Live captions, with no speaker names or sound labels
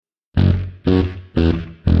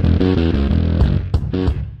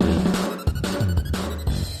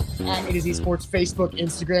A to Z Sports, Facebook,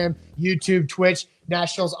 Instagram, YouTube, Twitch,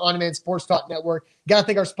 Nationals On-Demand Sports Talk Network. Got to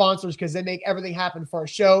thank our sponsors because they make everything happen for our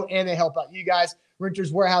show and they help out you guys.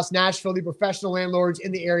 Renters Warehouse Nashville, the professional landlords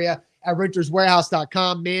in the area at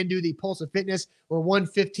renterswarehouse.com. Mandu, the pulse of fitness, where one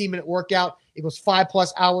 15-minute workout equals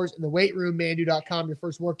 5+ hours in the weight room. Mandu.com. Your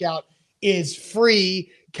first workout is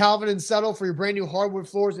free. Calvin and Settle for your brand new hardwood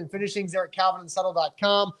floors and finishings there at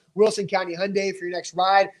calvinandsettle.com. Wilson County Hyundai for your next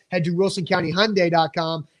ride. Head to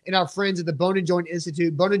wilsoncountyhyundai.com. And our friends at the Bone and Joint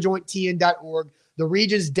Institute, boneandjointtn.org, the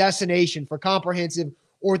region's destination for comprehensive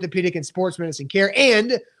orthopedic and sports medicine care.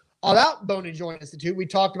 And about Bone and Joint Institute, we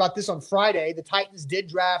talked about this on Friday. The Titans did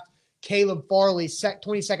draft Caleb Farley,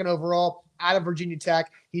 22nd overall, out of Virginia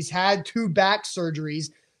Tech. He's had 2 back surgeries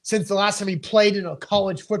since the last time he played in a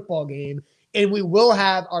college football game. And we will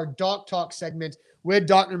have our Doc Talk segment with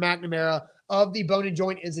Dr. McNamara of the Bone and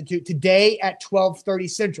Joint Institute today at 12:30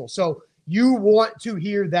 Central. So you want to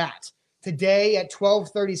hear that. Today at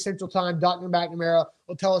 12:30 Central Time, Dr. McNamara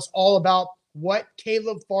will tell us all about what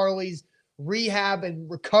Caleb Farley's rehab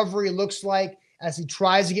and recovery looks like as he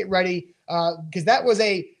tries to get ready. Because that was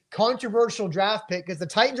a controversial draft pick because the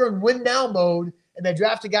Titans are in win-now mode, and they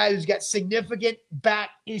draft a guy who's got significant back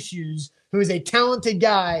issues, who is a talented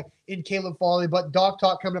guy in Caleb Farley. But Doc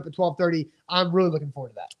Talk coming up at 12:30. I'm really looking forward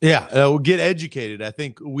to that. Yeah, we'll get educated. I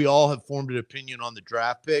think we all have formed an opinion on the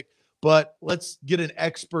draft pick, but let's get an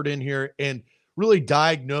expert in here and really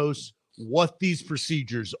diagnose what these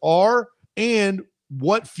procedures are and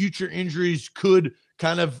what future injuries could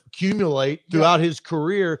kind of accumulate throughout his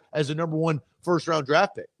career as a number 1 first-round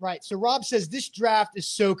draft pick. Right. So Rob says this draft is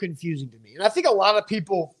so confusing to me. And I think a lot of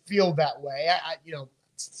people feel that way.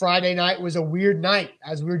 Friday night was a weird night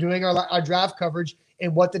as we were doing our draft coverage,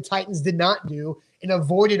 and what the Titans did not do and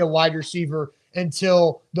avoided a wide receiver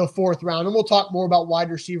until the 4th round. And we'll talk more about wide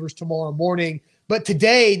receivers tomorrow morning. But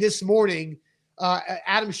this morning,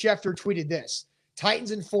 Adam Schefter tweeted this. Titans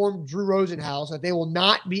informed Drew Rosenhaus that they will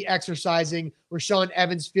not be exercising Rashaan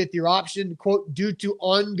Evans' 5th-year option, quote, due to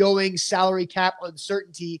ongoing salary cap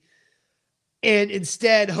uncertainty, and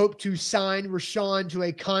instead hope to sign Rashaan to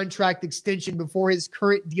a contract extension before his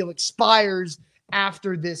current deal expires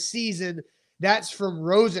after this season. That's from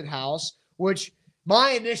Rosenhaus, which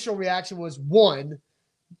my initial reaction was, 1,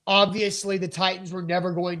 obviously the Titans were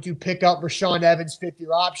never going to pick up Rashaan Evans'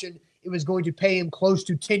 5th-year option. It was going to pay him close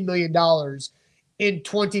to $10 million in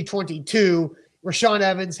 2022. Rashaan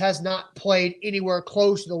Evans has not played anywhere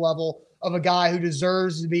close to the level of a guy who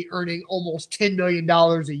deserves to be earning almost $10 million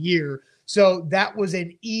a year. So that was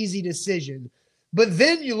an easy decision. But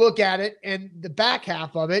then you look at it, and the back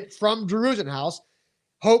half of it from Drew Rosenhaus,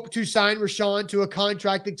 hope to sign Rashaan to a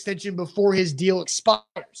contract extension before his deal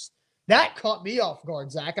expires. That caught me off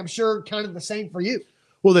guard, Zach. I'm sure kind of the same for you.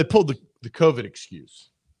 Well, they pulled the COVID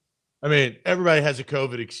excuse. I mean, everybody has a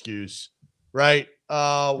COVID excuse, right?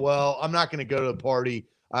 Well, I'm not going to go to the party.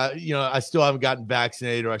 I still haven't gotten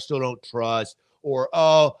vaccinated, or I still don't trust, or,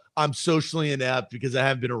 I'm socially inept because I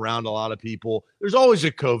haven't been around a lot of people. There's always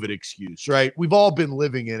a COVID excuse, right? We've all been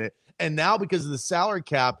living in it. And now because of the salary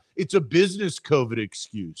cap, it's a business COVID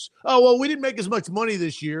excuse. Oh, well, we didn't make as much money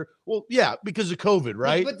this year. Well, yeah, because of COVID,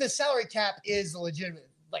 right? But the salary cap is a legitimate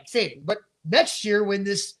thing. But next year, when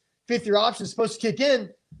this 5th-year option is supposed to kick in,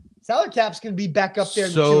 salary cap's going to be back up there.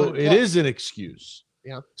 So it is an excuse.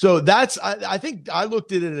 Yeah. So I think I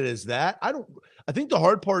looked at it as that. I think the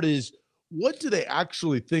hard part is, what do they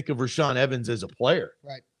actually think of Rashaan Evans as a player?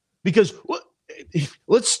 Right. Because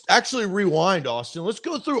let's actually rewind, Austin. Let's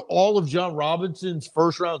go through all of John Robinson's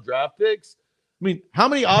first-round draft picks. I mean, how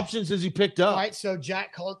many options has he picked up? All right, so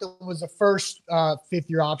Jack Conklin was the first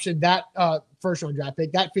 5th-year option, that first-round draft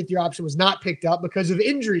pick. That 5th-year option was not picked up because of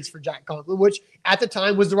injuries for Jack Conklin, which at the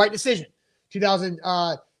time was the right decision.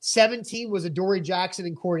 2017 was Adoree Jackson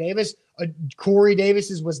and Corey Davis. Corey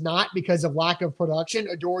Davis's was not because of lack of production.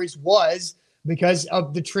 Adoree's was because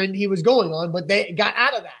of the trend he was going on, but they got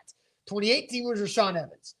out of that. 2018 was Rashaan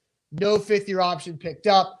Evans. No 5th-year option picked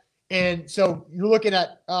up. And so you're looking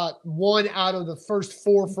at 1 out of the first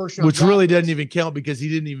 4 first-round which really doesn't even count because he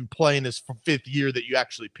didn't even play in his 5th year that you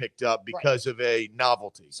actually picked up because of a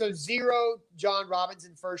novelty. So 0 John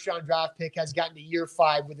Robinson first-round draft pick has gotten to year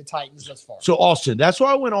 5 with the Titans thus far. So, Austin, that's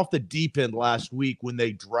why I went off the deep end last week when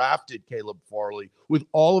they drafted Caleb Farley with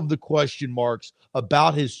all of the question marks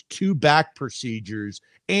about his 2 back procedures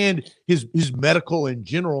and his medical in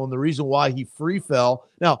general and the reason why he free fell.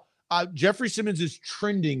 Now, Jeffrey Simmons is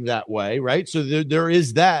trending that way, right? So there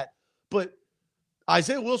is that. But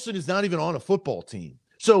Isaiah Wilson is not even on a football team.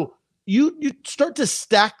 So you start to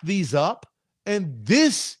stack these up, and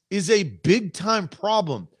this is a big-time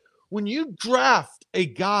problem. When you draft a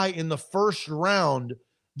guy in the first round,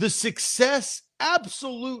 the success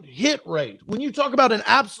absolute hit rate, when you talk about an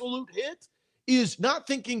absolute hit, is not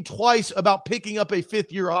thinking twice about picking up a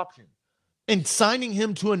fifth-year option and signing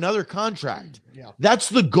him to another contract. Yeah. That's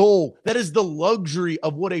the goal. That is the luxury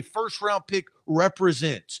of what a first-round pick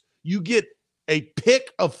represents. You get a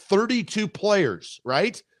pick of 32 players,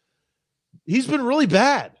 right? He's been really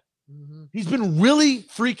bad. Mm-hmm. He's been really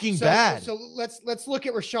freaking bad. So let's look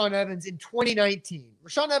at Rashaan Evans in 2019.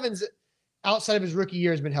 Rashaan Evans, outside of his rookie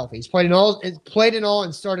year, has been healthy. He's played in all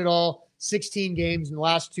and started all 16 games in the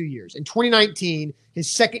last 2 years. In 2019, his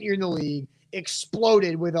second year in the league,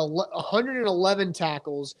 exploded with 111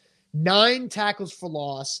 tackles, 9 tackles for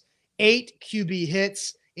loss, 8 QB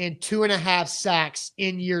hits, and 2.5 sacks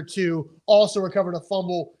in year 2. Also recovered a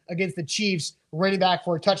fumble against the Chiefs, running back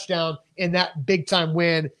for a touchdown in that big-time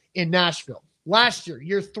win in Nashville. Last year,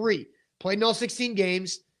 year 3, played in all 16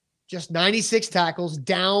 games, just 96 tackles,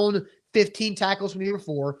 down 15 tackles from the year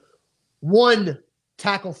before, 1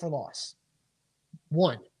 tackle for loss.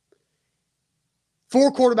 1.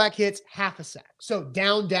 4 quarterback hits, half a sack. So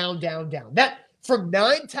down. That from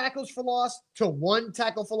 9 tackles for loss to 1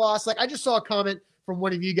 tackle for loss. Like, I just saw a comment from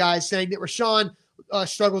one of you guys saying that Rashaan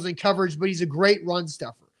struggles in coverage, but he's a great run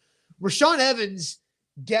stuffer. Rashaan Evans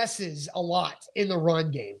guesses a lot in the run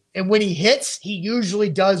game. And when he hits, he usually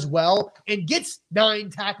does well and gets 9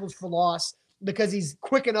 tackles for loss because he's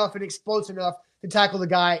quick enough and explosive enough to tackle the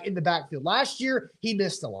guy in the backfield. Last year, he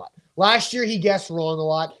missed a lot. Last year, he guessed wrong a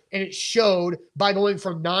lot, and it showed by going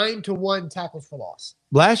from 9 to 1 tackles for loss.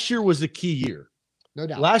 Last year was a key year. No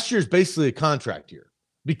doubt. Last year is basically a contract year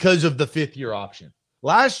because of the fifth-year option.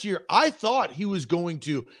 Last year, I thought he was going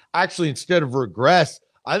to actually, instead of regress,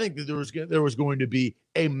 I think that there was going to be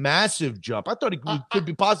a massive jump. I thought he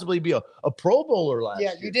could possibly be a Pro Bowler last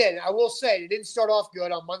year. Yeah, you did. I will say, it didn't start off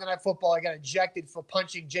good. On Monday Night Football, I got ejected for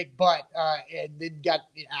punching Jake Butt and then got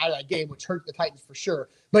out of that game, which hurt the Titans for sure.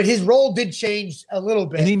 But his role did change a little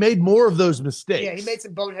bit. And he made more of those mistakes. Yeah, he made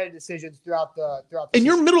some boneheaded decisions throughout the and season.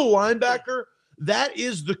 your middle linebacker, that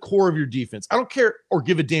is the core of your defense. I don't care or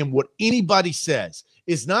give a damn what anybody says.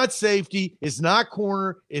 It's not safety. It's not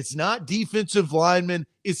corner. It's not defensive lineman.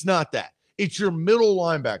 It's not that. It's your middle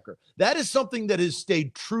linebacker. That is something that has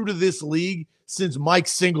stayed true to this league since Mike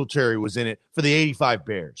Singletary was in it for the 85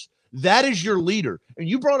 Bears. That is your leader. And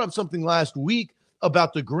you brought up something last week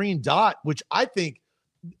about the green dot, which I think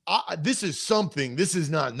this is something. This is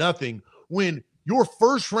not nothing. When your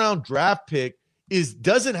first-round draft pick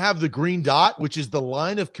doesn't have the green dot, which is the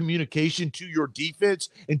line of communication to your defense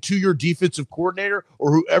and to your defensive coordinator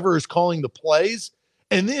or whoever is calling the plays.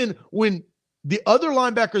 And then when the other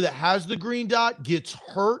linebacker that has the green dot gets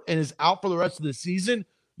hurt and is out for the rest of the season,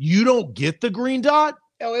 you don't get the green dot?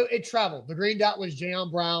 Oh, it traveled. The green dot was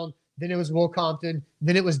Jayon Brown. Then it was Will Compton.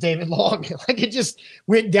 Then it was David Long. Like, it just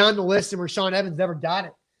went down the list, and Rashaan Evans never got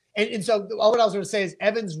it. And so what I was going to say is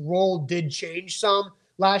Evans' role did change some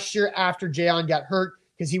last year after Jayon got hurt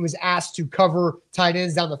because he was asked to cover tight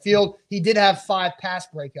ends down the field. He did have 5 pass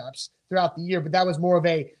breakups throughout the year, but that was more of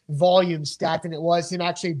a volume stat than it was him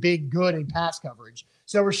actually being good in pass coverage.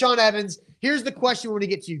 So Rashaan Evans, here's the question we want to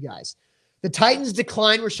get to you guys. The Titans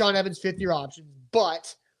declined Rashaan Evans' fifth-year option,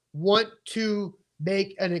 but want to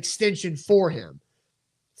make an extension for him.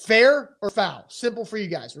 Fair or foul? Simple for you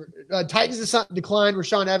guys. Titans declined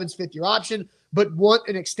Rashaan Evans' fifth-year option, but want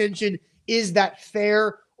an extension. Is that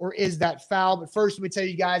fair or is that foul? But first, let me tell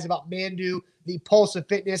you guys about Mandu, the Pulse of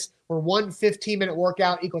Fitness, where one 15-minute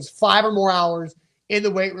workout equals 5 or more hours in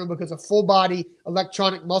the weight room because of full-body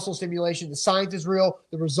electronic muscle stimulation. The science is real.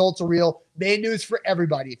 The results are real. Mandu is for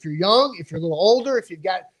everybody. If you're young, if you're a little older, if you've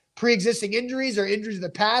got pre-existing injuries or injuries of the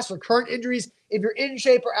past or current injuries, if you're in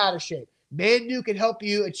shape or out of shape, Mandu can help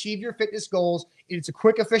you achieve your fitness goals. It's a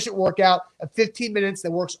quick, efficient workout of 15 minutes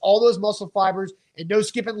that works all those muscle fibers and no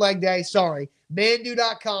skipping leg day. Sorry.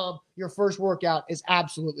 Mandu.com. Your first workout is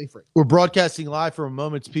absolutely free. We're broadcasting live from A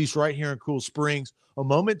Moment's Peace right here in Cool Springs.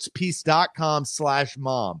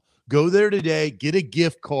 AMomentsPeace.com/mom. Go there today, get a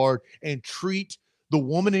gift card, and treat the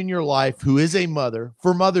woman in your life who is a mother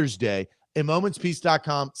for Mother's Day.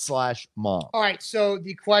 AMomentsPeace.com/mom. All right, so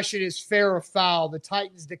the question is fair or foul. The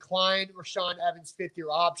Titans declined Rashaan Evans' fifth-year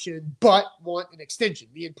option, but want an extension.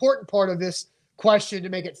 The important part of this question to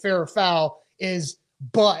make it fair or foul is,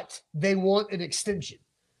 but they want an extension.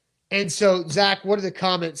 And so, Zach, what are the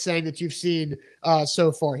comments saying that you've seen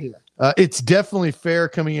so far here? It's definitely fair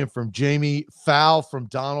coming in from Jamie. Foul from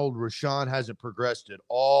Donald. Rashaan hasn't progressed at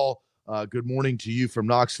all. Good morning to you from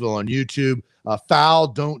Knoxville on YouTube. Foul,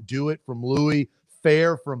 don't do it from Louie.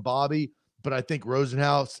 Fair from Bobby. but I think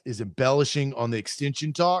Rosenhaus is embellishing on the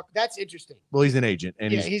extension talk. That's interesting. Well, he's an agent.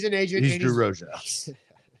 And he's an agent. He's Drew Rosenhaus.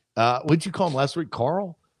 What'd you call him last week?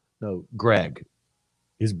 Carl? No, Greg.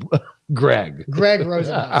 Greg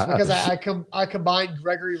Rosenhaus, because I combined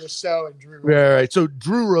Gregory Rousseau and Drew Rosenhaus. Right. So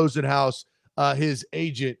Drew Rosenhaus, his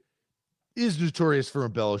agent, is notorious for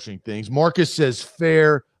embellishing things. Marcus says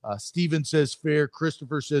fair. Steven says fair.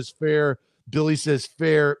 Christopher says fair. Billy says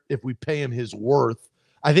fair if we pay him his worth.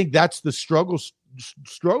 I think that's the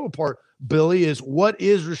struggle part, Billy, is what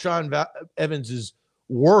is Rashaan Evans's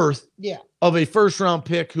worth of a first-round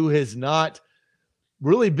pick who has not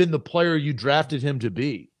really been the player you drafted him to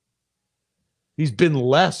be. He's been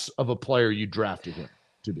less of a player you drafted him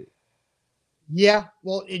to be. Yeah,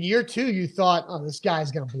 well, in year 2, you thought, oh, this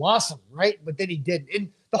guy's going to blossom, right? But then he didn't. And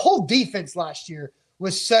the whole defense last year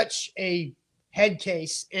was such a head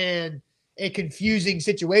case and a confusing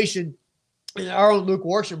situation. And our own Luke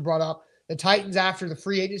Worsham brought up the Titans, after the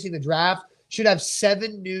free agency and the draft, should have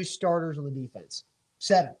 7 new starters on the defense.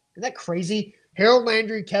 7. Isn't that crazy? Harold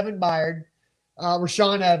Landry, Kevin Byard,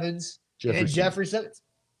 Rashaan Evans, and Jeffrey Simmons.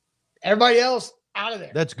 Everybody else out of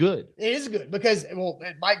there. That's good. It is good because,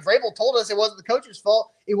 Mike Vrabel told us it wasn't the coach's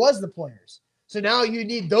fault. It was the players. So now you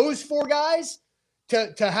need those 4 guys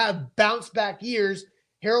to have bounce back years.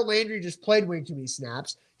 Harold Landry just played way too many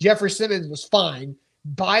snaps. Jeffrey Simmons was fine.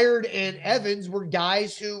 Byard and Evans were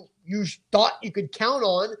guys who you thought you could count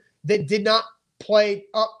on that did not play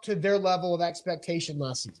up to their level of expectation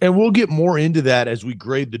last season. And we'll get more into that as we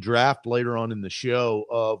grade the draft later on in the show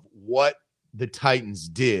of what the Titans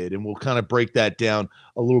did, and we'll kind of break that down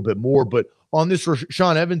a little bit more. But on this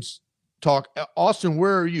Rashaan Evans talk, Austin,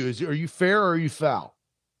 where are you? Are you fair or are you foul?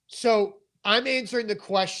 So I'm answering the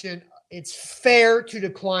question. It's fair to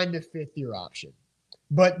decline the 5th-year option,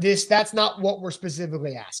 but that's not what we're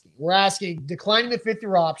specifically asking. We're asking declining the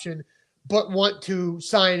 5th-year option, but want to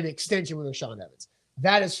sign an extension with Rashaan Evans.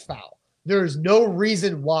 That is foul. There's no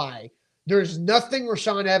reason why. There's nothing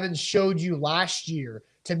Rashaan Evans showed you last year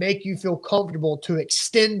to make you feel comfortable to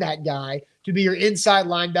extend that guy to be your inside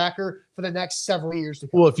linebacker for the next several years to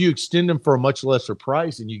come. Well, if you extend him for a much lesser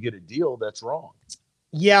price and you get a deal, that's wrong.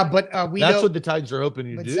 Yeah, but that's what the Titans are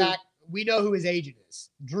hoping to do. Zach, we know who his agent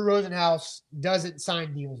is. Drew Rosenhaus doesn't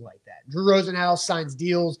sign deals like that. Drew Rosenhaus signs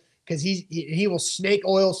deals because he will snake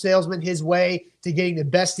oil salesman his way to getting the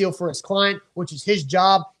best deal for his client, which is his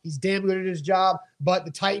job. He's damn good at his job. But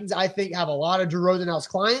the Titans, I think, have a lot of Drew Rosenhaus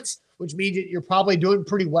clients, which means that you're probably doing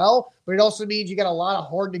pretty well, but it also means you got a lot of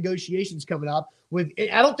hard negotiations coming up. I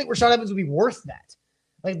don't think Rashaan Evans will be worth that.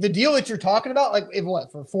 Like the deal that you're talking about,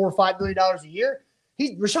 for $4 or $5 million a year,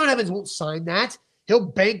 Rashaan Evans won't sign that. He'll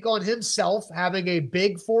bank on himself having a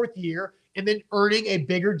big 4th year and then earning a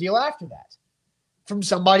bigger deal after that from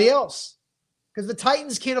somebody else. Because the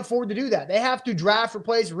Titans can't afford to do that. They have to draft,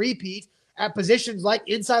 replace, repeat at positions like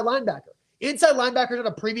inside linebacker. Inside linebacker is not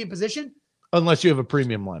a premium position. Unless you have a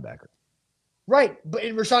premium linebacker. Right. But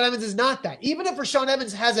Rashaan Evans is not that. Even if Rashaan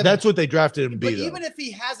Evans has that's what they drafted him to be, though. Even if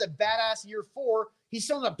he has a badass year 4, he's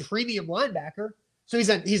still not a premium linebacker. So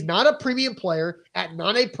he's not a premium player at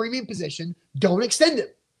not a premium position. Don't extend him.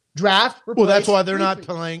 Draft, replace, that's why they're not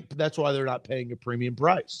playing. That's why they're not paying a premium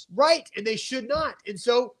price. Right. And they should not. And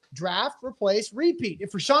so draft, replace, repeat.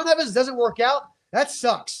 If Rashaan Evans doesn't work out, that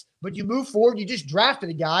sucks. But you move forward, you just drafted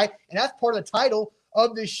a guy, and that's part of the title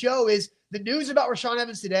of this show is the news about Rashaan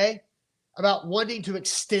Evans today, about wanting to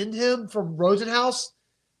extend him from Rosenhaus,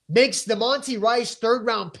 makes the Monty Rice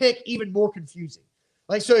 3rd-round pick even more confusing.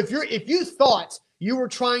 So if you thought you were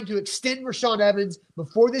trying to extend Rashaan Evans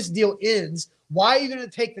before this deal ends, why are you going to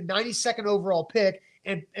take the 92nd overall pick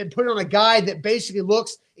and put it on a guy that basically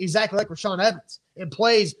looks exactly like Rashaan Evans and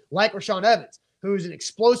plays like Rashaan Evans, who's an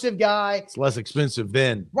explosive guy? It's less expensive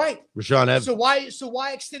than Rashaan Evans. So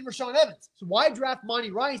why extend Rashaan Evans? So why draft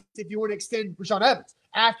Monty Rice if you want to extend Rashaan Evans?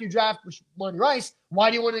 After you draft Monty Rice, why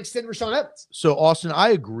do you want to extend Rashaan Evans? So, Austin, I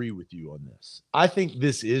agree with you on this. I think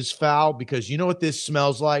this is foul because you know what this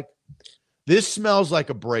smells like? This smells like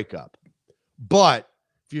a breakup. But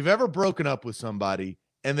if you've ever broken up with somebody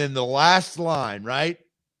and then the last line, right?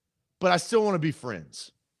 But I still want to be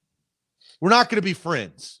friends. We're not going to be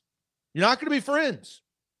friends. You're not going to be friends.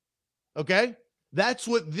 Okay? That's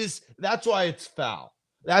why it's foul.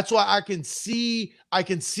 That's why I can see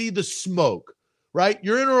the smoke, right?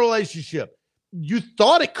 You're in a relationship. You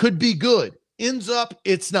thought it could be good. Ends up,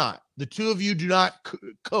 it's not. The two of you do not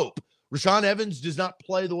cope. Rashaan Evans does not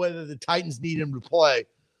play the way that the Titans need him to play.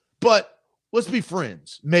 But let's be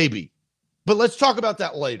friends, maybe. But let's talk about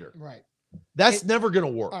that later. Right. That's never going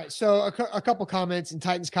to work. All right, so a couple comments, and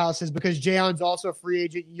Titans Kyle says, because Jayon's also a free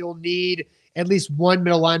agent, you'll need at least one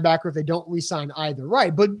middle linebacker if they don't re-sign either.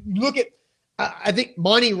 Right. But look at, I think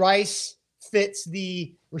Monty Rice fits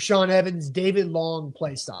the Rashaan Evans, David Long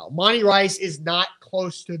play style. Monty Rice is not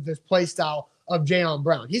close to the play style of Jayon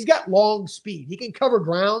Brown. He's got long speed. He can cover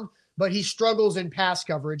ground, but he struggles in pass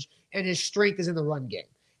coverage, and his strength is in the run game.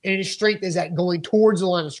 And his strength is at going towards the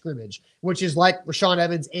line of scrimmage, which is like Rashaan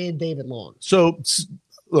Evans and David Long. So,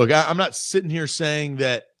 look, I'm not sitting here saying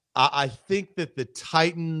that I think that the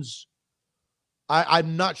Titans –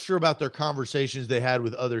 I'm not sure about their conversations they had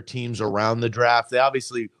with other teams around the draft. They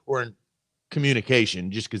obviously were in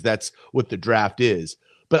communication just because that's what the draft is.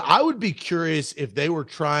 But I would be curious if they were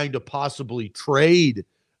trying to possibly trade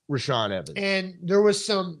Rashaan Evans. And there was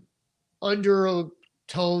some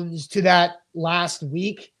undertones to that last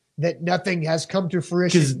week that nothing has come to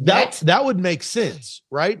fruition. Because that would make sense,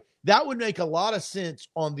 right? That would make a lot of sense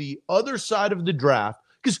on the other side of the draft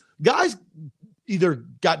because guys either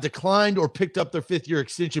got declined or picked up their fifth-year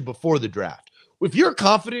extension before the draft. If you're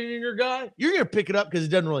confident in your guy, you're going to pick it up because it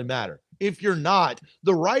doesn't really matter. If you're not,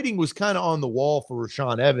 the writing was kind of on the wall for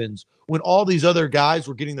Rashaan Evans when all these other guys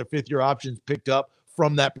were getting their fifth-year options picked up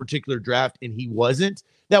from that particular draft and he wasn't.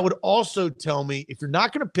 That would also tell me if you're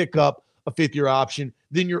not going to pick up a fifth-year option,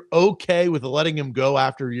 then you're okay with letting him go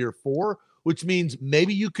after year 4, which means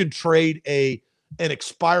maybe you can trade an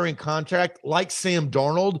expiring contract like Sam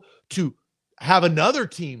Darnold to have another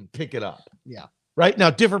team pick it up. Yeah. Right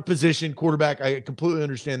now, different position, quarterback. I completely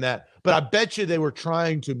understand that, but I bet you they were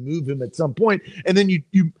trying to move him at some point. And then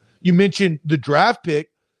you mentioned the draft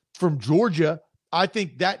pick from Georgia. I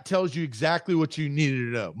think that tells you exactly what you needed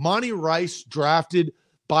to know. Monty Rice drafted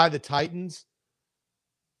by the Titans.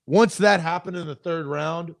 Once that happened in the 3rd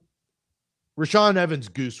round, Rashaan Evans'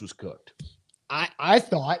 goose was cooked. I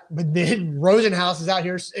thought, but then Rosenhaus is out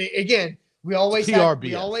here again. We always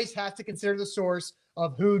have to consider the source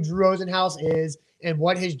of who Drew Rosenhaus is and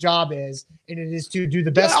what his job is, and it is to do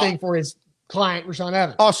the best thing for his client, Rashaan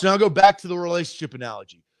Evans. Austin, I'll go back to the relationship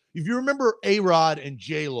analogy. If you remember A-Rod and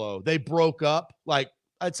J-Lo, they broke up like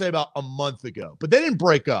I'd say about a month ago, but they didn't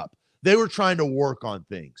break up. They were trying to work on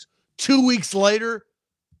things. 2 weeks later,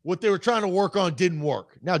 what they were trying to work on didn't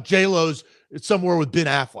work. Now J-Lo's somewhere with Ben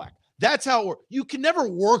Affleck. That's how it works. You can never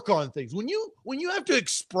work on things. When you have to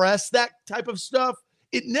express that type of stuff,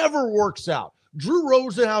 it never works out. Drew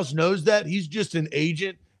Rosenhaus knows that. He's just an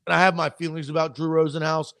agent, and I have my feelings about Drew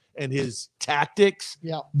Rosenhaus and his tactics.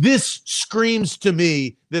 Yeah. This screams to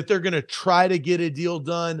me that they're going to try to get a deal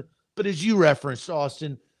done, but as you referenced,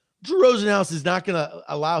 Austin, Drew Rosenhaus is not going to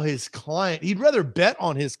allow his client. He'd rather bet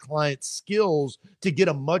on his client's skills to get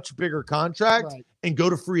a much bigger contract and go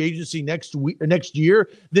to free agency next year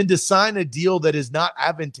than to sign a deal that is not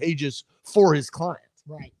advantageous for his client.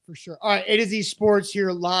 Right, for sure. All right, A to Z Sports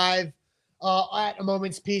here live at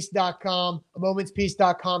amomentspeace.com.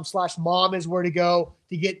 amomentspeace.com/mom is where to go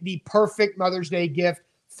to get the perfect Mother's Day gift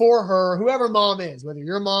for her, whoever mom is, whether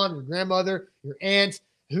your mom, your grandmother, your aunt,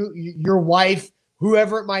 your wife,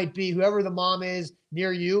 whoever it might be, whoever the mom is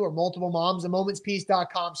near you or multiple moms,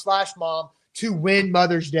 amomentspeace.com/mom to win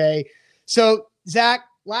Mother's Day. So, Zach,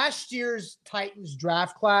 last year's Titans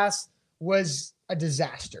draft class was a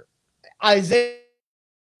disaster. Isaiah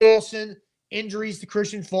Wilson, injuries to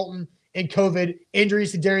Christian Fulton, and COVID,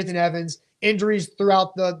 injuries to Darrington Evans, injuries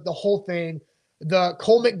throughout the whole thing. The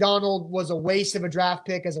Cole McDonald was a waste of a draft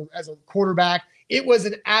pick as a quarterback. It was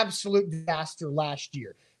an absolute disaster last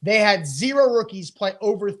year. They had 0 rookies play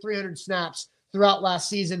over 300 snaps throughout last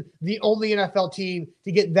season, the only NFL team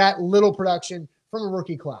to get that little production from a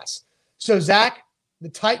rookie class. So, Zach, the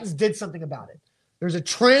Titans did something about it. There's a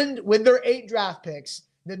trend with their 8 draft picks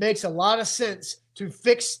that makes a lot of sense to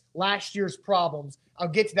fix last year's problems. I'll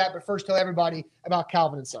get to that, but first tell everybody about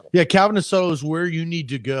Calvin and Settle. Yeah, Calvin and Settle is where you need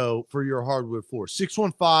to go for your hardwood floor.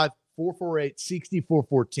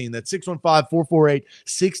 615-448-6414. That's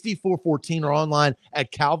 615-448-6414 or online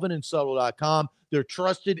at calvinandsettle.com. They're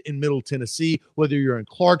trusted in Middle Tennessee, whether you're in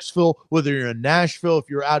Clarksville, whether you're in Nashville, if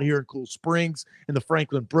you're out here in Cool Springs, in the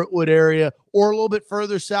Franklin-Brentwood area, or a little bit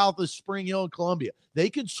further south of Spring Hill and Columbia. They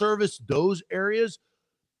can service those areas.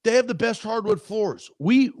 They have the best hardwood floors.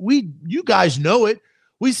 You guys know it.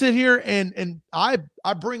 We sit here and I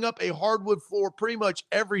bring up a hardwood floor pretty much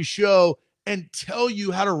every show and tell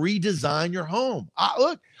you how to redesign your home.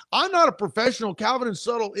 Look, I'm not a professional. Calvin and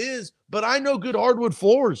Settle is, but I know good hardwood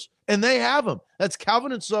floors, and they have them. That's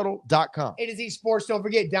calvinandsettle.com. A to Z Sports. Don't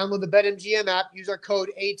forget, download the BetMGM app. Use our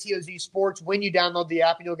code ATOZ Sports when you download the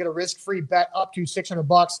app, and you'll get a risk-free bet up to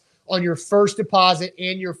 $600 on your first deposit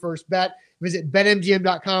and your first bet. Visit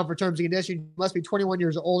betmgm.com for terms and conditions. Must be 21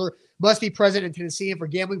 years or older. Must be present in Tennessee. And for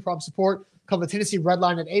gambling problem support, call the Tennessee Red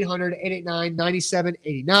Line at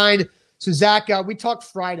 800-889-9789. So, Zach, we talked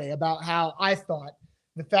Friday about how I thought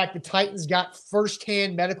the fact the Titans got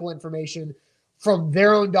firsthand medical information from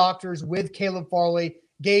their own doctors with Caleb Farley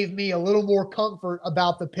gave me a little more comfort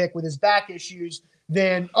about the pick with his back issues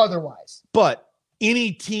than otherwise. But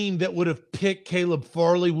any team that would have picked Caleb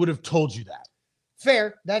Farley would have told you that.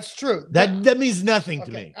 Fair. That's true. That means nothing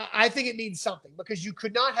to me. I think it means something because you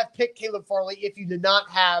could not have picked Caleb Farley if you did not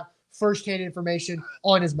have firsthand information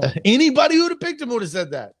on his medical. Anybody who would have picked him would have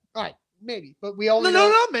said that. All right. Maybe. But we all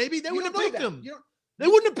No. Maybe. They wouldn't have picked him. They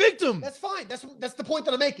wouldn't have picked him. That's fine. That's the point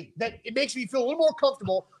that I'm making. That it makes me feel a little more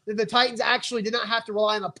comfortable that the Titans actually did not have to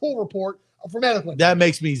rely on a pool report for medical. That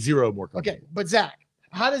makes me zero more comfortable. Okay, but Zach,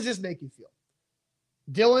 how does this make you feel?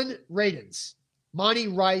 Dylan Radins, Monty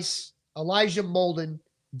Rice, Elijah Molden,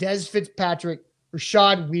 Des Fitzpatrick,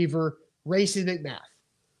 Rashad Weaver, Racing McMath.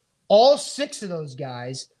 All 6 of those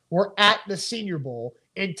guys were at the Senior Bowl,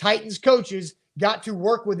 and Titans coaches got to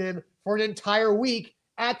work with them for an entire week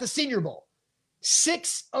at the Senior Bowl.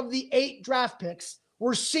 6 of the 8 draft picks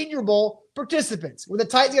were Senior Bowl participants, where the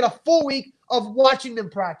Titans got a full week of watching them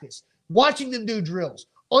practice, watching them do drills,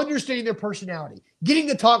 understanding their personality, getting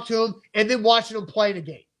to talk to them, and then watching them play in a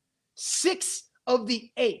game. 6 of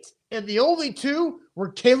the 8. And the only 2 were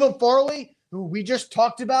Caleb Farley, who we just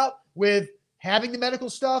talked about with having the medical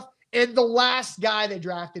stuff, and the last guy they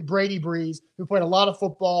drafted, Brady Breeze, who played a lot of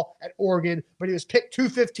football at Oregon, but he was picked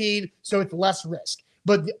 215, so it's less risk.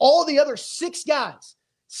 But all the other 6 guys,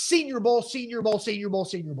 Senior Bowl, Senior Bowl, Senior Bowl,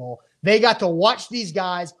 Senior Bowl, they got to watch these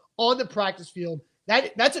guys on the practice field.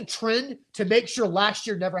 That's a trend to make sure last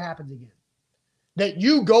year never happens again. That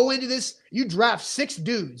you go into this, you draft 6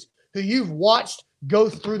 dudes who you've watched go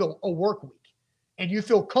through a work week, and you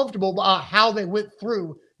feel comfortable about how they went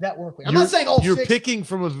through that work week. I'm not saying all 6. You're picking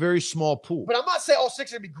from a very small pool. But I'm not saying all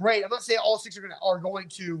 6 are going to be great. I'm not saying all 6 are going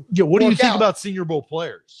to Yeah, what do you think out. about Senior Bowl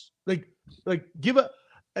players?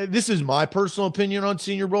 This is my personal opinion on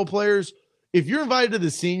Senior Bowl players. If you're invited to the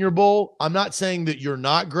Senior Bowl, I'm not saying that you're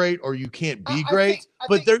not great or you can't be great,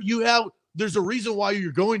 but there's a reason why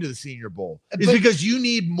you're going to the Senior Bowl. It's because you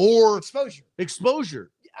need more exposure.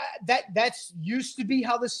 That's used to be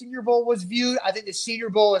how the Senior Bowl was viewed. I think the Senior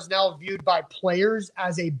Bowl is now viewed by players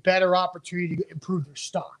as a better opportunity to improve their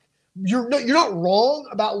stock. You're not wrong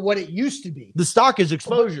about what it used to be. The stock is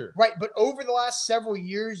exposure. Right, but over the last several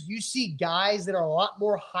years, you see guys that are a lot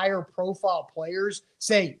more higher profile players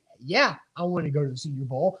say, yeah, I want to go to the Senior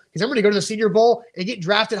Bowl because I'm going to go to the Senior Bowl and get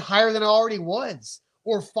drafted higher than I already was,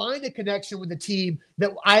 or find a connection with the team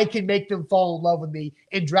that I can make them fall in love with me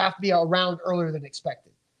and draft me around earlier than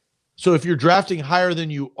expected. So if you're drafting higher than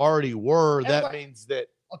you already were, that means that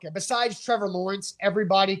 – okay, besides Trevor Lawrence,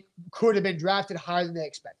 everybody could have been drafted higher than they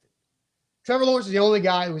expected. Trevor Lawrence is the only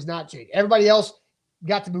guy who was not changed. Everybody else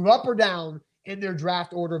got to move up or down in their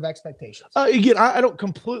draft order of expectations. Again, I don't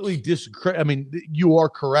completely disagree. I mean, you are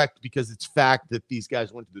correct because it's fact that these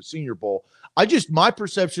guys went to the Senior Bowl. My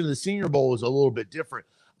perception of the Senior Bowl is a little bit different.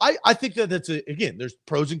 I think that's again, there's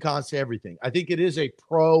pros and cons to everything. I think it is a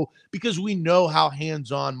pro because we know how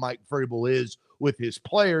hands-on Mike Vrabel is with his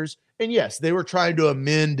players. And yes, they were trying to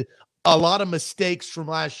amend a lot of mistakes from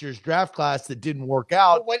last year's draft class that didn't work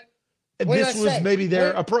out. This was maybe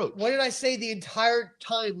their approach. What did I say the entire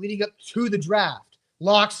time leading up to the draft?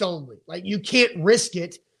 Locks only. Like, you can't risk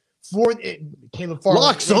it for Caleb Farley.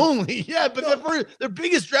 Locks only. Yeah, but their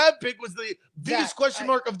biggest draft pick was the biggest question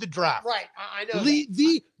mark of the draft. Right. I know.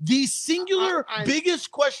 The singular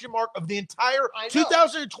biggest question mark of the entire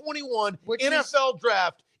 2021 NFL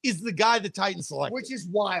draft is the guy the Titans selected. Which is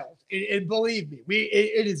wild. And believe me,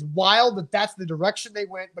 it is wild that that's the direction they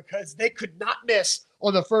went because they could not miss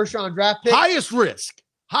on the first round draft pick. Highest risk,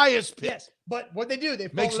 highest pick. Yes, but what they do, they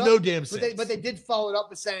makes no damn sense. But they did follow it up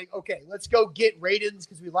with saying, okay, let's go get Radins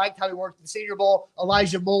because we liked how he worked at the Senior Bowl.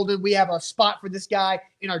 Elijah Molden, we have a spot for this guy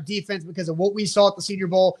in our defense because of what we saw at the Senior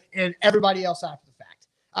Bowl and everybody else after the fact.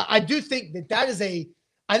 I do think that is I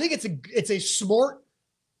think it's a smart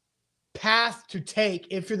path to take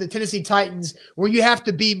if you're the Tennessee Titans, where you have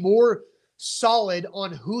to be more solid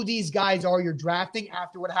on who these guys are you're drafting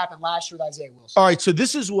after what happened last year with Isaiah Wilson. All right, so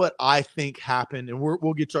this is what I think happened, and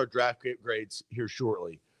we'll get to our draft grades here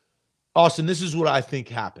shortly. Austin, this is what I think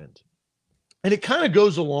happened. And it kind of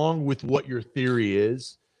goes along with what your theory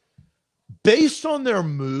is. Based on their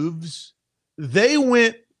moves, they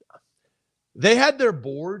had their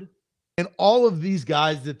board, and all of these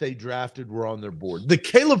guys that they drafted were on their board. The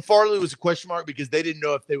Caleb Farley was a question mark because they didn't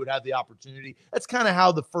know if they would have the opportunity. That's kind of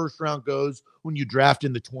how the first round goes when you draft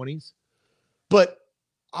in the 20s. But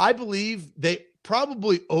I believe they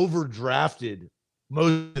probably overdrafted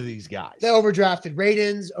most of these guys. They overdrafted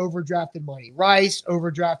Radens, overdrafted Monty Rice,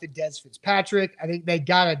 overdrafted Des Fitzpatrick. I think they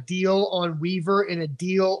got a deal on Weaver and a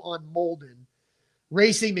deal on Molden.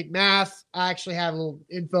 Racing McMath, I actually have a little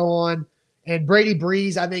info on. And Brady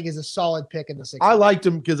Breeze, I think, is a solid pick in the 6th. I liked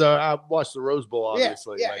him because I watched the Rose Bowl,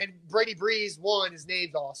 obviously. Yeah, and Brady Breeze, 1, his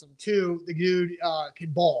name's awesome. 2, the dude can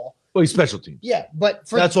ball. Well, he's special teams. Yeah, but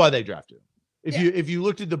that's why they drafted him. If you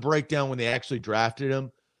looked at the breakdown when they actually drafted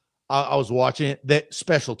him, I was watching it, that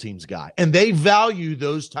special teams guy. And they value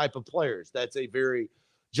those type of players. That's a very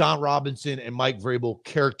John Robinson and Mike Vrabel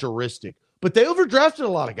characteristic. But they overdrafted a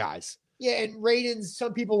lot of guys. Yeah, and Radens,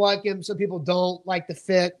 some people like him, some people don't like the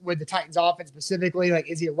fit with the Titans offense specifically. Like,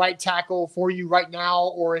 is he a right tackle for you right now,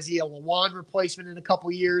 or is he a Lawan replacement in a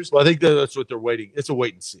couple years? Well, I think that's what they're waiting. It's a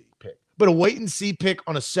wait-and-see pick. But a wait-and-see pick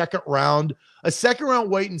on a second-round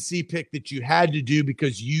wait-and-see pick that you had to do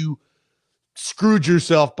because you screwed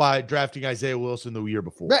yourself by drafting Isaiah Wilson the year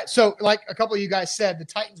before. Right. So, like a couple of you guys said, the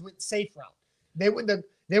Titans went safe route. They went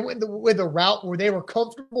with a route where they were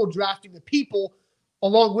comfortable drafting the people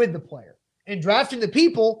along with the player. And drafting the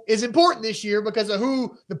people is important this year because of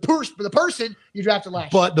who the person you drafted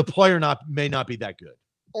last year. But the player may not be that good.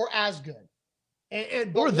 Or as good.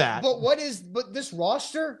 But this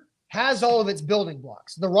roster has all of its building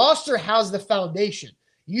blocks. The roster has the foundation.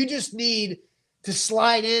 You just need to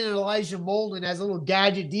slide in Elijah Molden as a little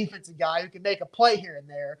gadget defensive guy who can make a play here and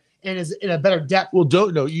there and is in a better depth. Well,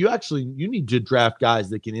 you need to draft guys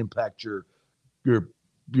that can impact your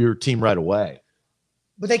team right away.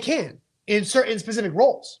 But they can in certain specific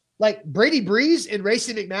roles. Like Brady Breeze and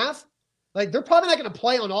Racing McMath, like they're probably not going to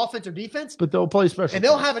play on offense or defense. But they'll play special. And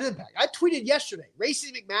they'll have an impact. I tweeted yesterday,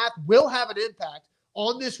 Racing McMath will have an impact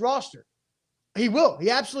on this roster. He will.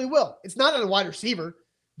 He absolutely will. It's not on a wide receiver,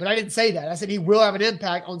 but I didn't say that. I said he will have an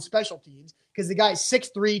impact on special teams because the guy's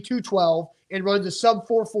 6'3", 212, and runs a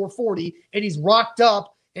sub-4.4 40, and he's rocked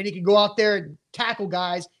up, and he can go out there and tackle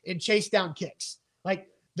guys and chase down kicks. Like,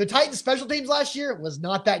 the Titans special teams last year was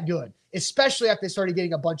not that good, especially after they started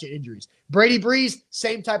getting a bunch of injuries. Brady Breeze,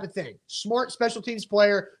 same type of thing. Smart special teams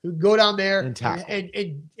player who can go down there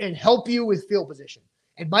and help you with field position.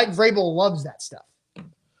 And Mike Vrabel loves that stuff.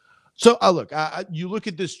 So, you look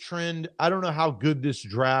at this trend. I don't know how good this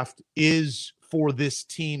draft is for this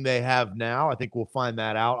team they have now. I think we'll find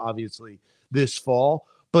that out, obviously, this fall.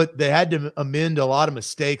 But they had to amend a lot of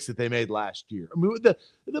mistakes that they made last year. I mean,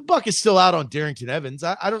 the buck is still out on Darrington Evans.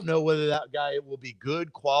 I don't know whether that guy will be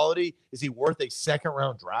good quality. Is he worth a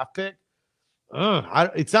second-round draft pick?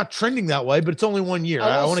 It's not trending that way, but it's only 1 year.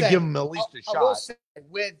 I want to give him at least a shot. I will say,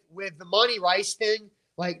 with the Monty Rice thing,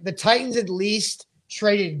 like the Titans at least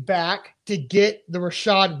traded back to get the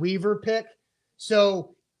Rashad Weaver pick.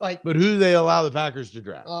 So, like, but who do they allow the Packers to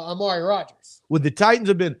draft? Amari Rodgers. Would the Titans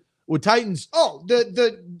have been? Would Titans? Oh,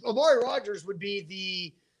 the Amari Rodgers would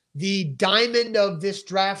be the diamond of this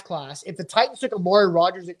draft class. If the Titans took Amari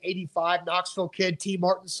Rodgers at 85, Knoxville kid, T.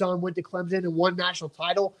 Martin's son, went to Clemson and won national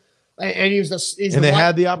title, and they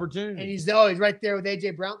had the opportunity. And he's right there with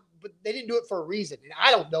AJ Brown. But they didn't do it for a reason. And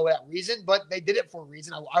I don't know that reason, but they did it for a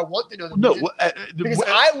reason. I want to know the reason. Because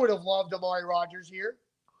I would have loved Amari Rodgers here.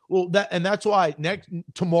 Well, that's why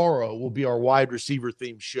tomorrow will be our wide receiver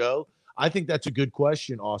themed show. I think that's a good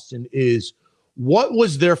question, Austin, is what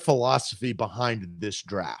was their philosophy behind this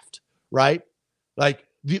draft, right? Like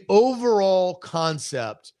the overall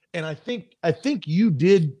concept. And I think you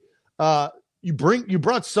did you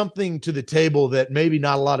brought something to the table that maybe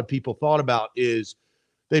not a lot of people thought about is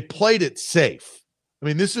they played it safe. I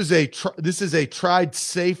mean, this is a tried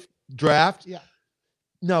safe draft. Yeah.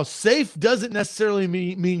 Now, safe doesn't necessarily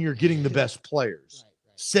mean you're getting the best players. Right.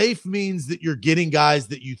 Safe means that you're getting guys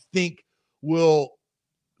that you think will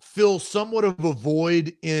fill somewhat of a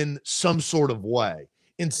void in some sort of way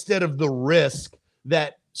instead of the risk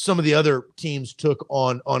that some of the other teams took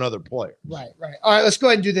on other players. Right. All right, let's go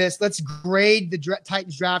ahead and do this. Let's grade the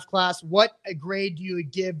Titans draft class. What a grade do you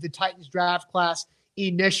give the Titans draft class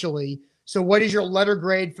initially? So what is your letter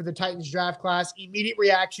grade for the Titans draft class? Immediate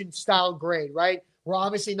reaction style grade, right? We're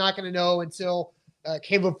obviously not going to know until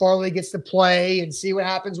Caleb Farley gets to play and see what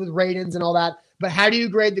happens with Radens and all that. But how do you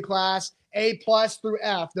grade the class? A+ through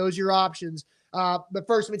F. Those are your options. But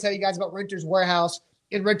first, let me tell you guys about Renters Warehouse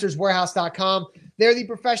and renterswarehouse.com. They're the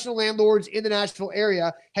professional landlords in the Nashville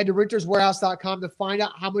area. Head to renterswarehouse.com to find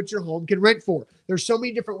out how much your home can rent for. There's so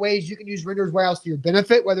many different ways you can use Renters Warehouse to your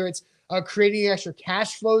benefit, whether it's creating extra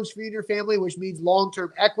cash flows for you and your family, which means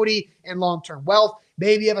long-term equity and long-term wealth.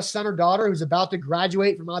 Maybe you have a son or daughter who's about to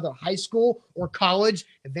graduate from either high school or college,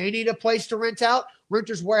 and they need a place to rent out.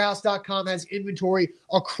 RentersWarehouse.com has inventory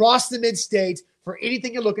across the mid-states for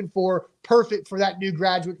anything you're looking for, perfect for that new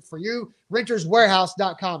graduate for you.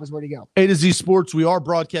 RentersWarehouse.com is where to go. A to Z Sports, we are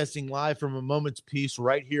broadcasting live from a Moment's Peace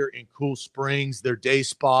right here in Cool Springs. Their day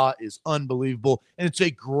spa is unbelievable, and it's a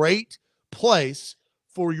great place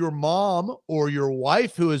for your mom or your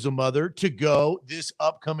wife who is a mother to go this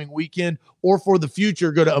upcoming weekend or for the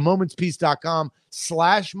future. Go to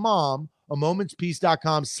amomentspeace.com/mom,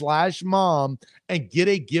 amomentspeace.com/mom, and get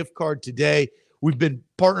a gift card today. We've been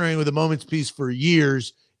partnering with A Moment's Peace for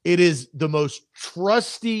years. It is the most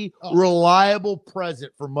trusty, reliable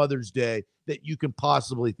present for Mother's Day that you can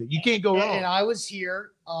possibly think. You can't go wrong. And I was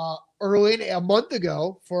here early a month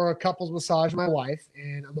ago for a couples massage with my wife,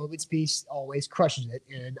 and A Moment's Peace always crushes it,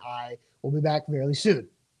 and I will be back very soon.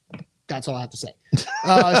 That's all I have to say.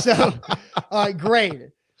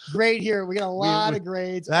 Great here. We got a lot of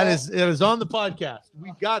grades. It is on the podcast.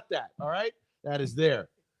 We got that. All right. That is there.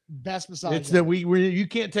 Best massage. It's that you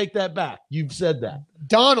can't take that back. You've said that.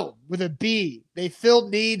 Donald with a B. They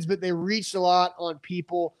filled needs, but they reached a lot on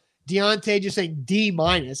people. Deontay just saying D-.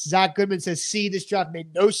 Zach Goodman says C. This draft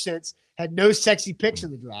made no sense. Had no sexy picks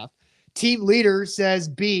in the draft. Team leader says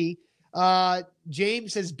B.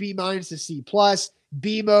 James says B- to C+.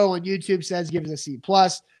 BMO on YouTube says give us a C+.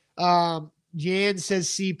 Jan says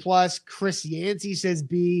C+. Chris Yancey says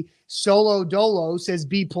B. Solo Dolo says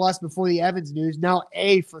B+ before the Evans news. Now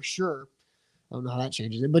A for sure. I don't know how that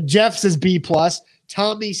changes it. But Jeff says B+.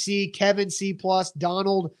 Tommy C. Kevin C+.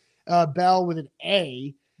 Donald Bell with an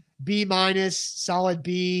A. B-, solid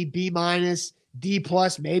B. B-, D+,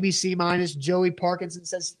 maybe C-. Joey Parkinson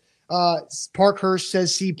says Parkhurst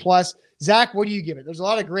says C+. Zach, what do you give it? There's a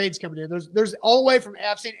lot of grades coming in. There's all the way from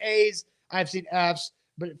I've seen A's, I've seen F's,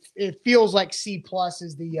 but it feels like C+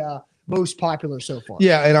 is the most popular so far.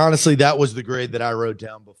 Yeah, and honestly, that was the grade that I wrote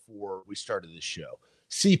down before we started this show.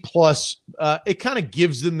 C+, it kind of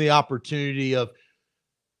gives them the opportunity of,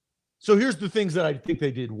 so here's the things that I think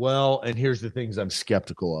they did well, and here's the things I'm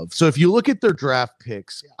skeptical of. So if you look at their draft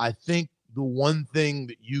picks, I think the one thing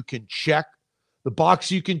that you can check, the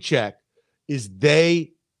box you can check, is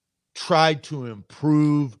they tried to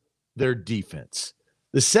improve their defense.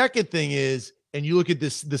 The second thing is, and you look at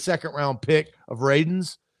this, the second round pick of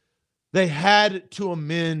Raiden's, they had to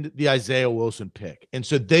amend the Isaiah Wilson pick. And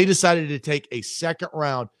so they decided to take a second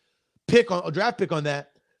round draft pick on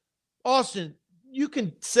that. Austin, you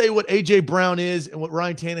can say what A.J. Brown is and what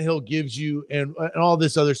Ryan Tannehill gives you and all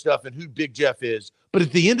this other stuff and who Big Jeff is. But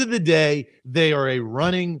at the end of the day, they are a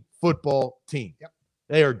running football team. Yep.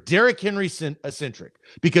 They are Derrick Henry centric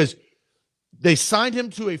because they signed him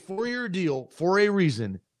to a 4-year deal for a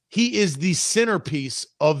reason. He is the centerpiece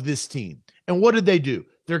of this team. And what did they do?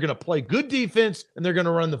 They're going to play good defense and they're going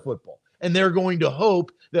to run the football. And they're going to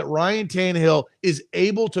hope that Ryan Tannehill is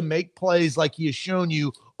able to make plays like he has shown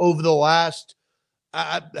you over the last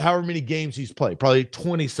however many games he's played, probably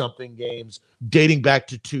 20-something games dating back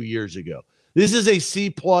to 2 years ago. This is a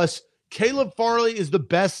C+. Caleb Farley is the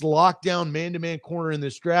best lockdown man-to-man corner in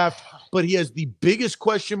this draft, but he has the biggest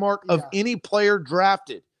question mark of any player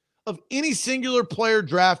drafted, of any singular player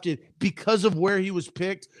drafted because of where he was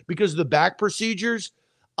picked, because of the back procedures.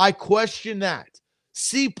 I question that.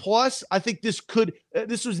 C+, I think this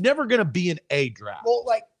was never going to be an A draft. Well,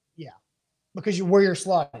 because where you're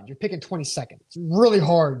slotted. You're picking 22nd. It's really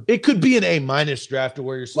hard. It could be an A- draft to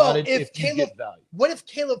where you're slotted if you get value. What if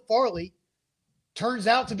Caleb Farley turns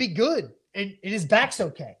out to be good and his back's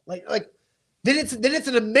okay? Then it's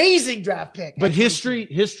an amazing draft pick. But history,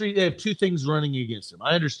 they have two things running against him.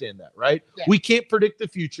 I understand that, right? Yeah. We can't predict the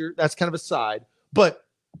future. That's kind of a side. But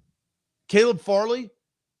Caleb Farley,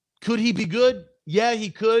 could he be good? Yeah, he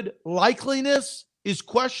could. Likeliness is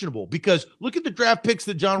questionable because look at the draft picks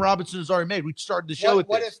that John Robinson has already made. We started the show with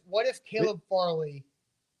this. What if Caleb Farley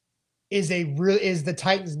is the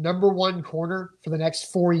Titans' #1 corner for the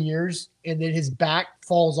next 4 years, and then his back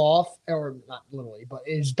falls off, or not literally, but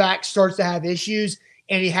his back starts to have issues,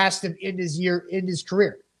 and he has to end his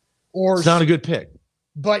career? Or it's not a good pick.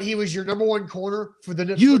 But he was your #1 corner for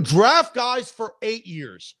the. You draft guys for 8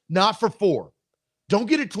 years, not for 4. Don't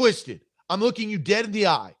get it twisted. I'm looking you dead in the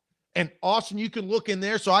eye. And Austin, you can look in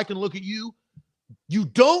there so I can look at you. You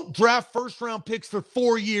don't draft first-round picks for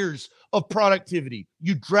 4 years of productivity.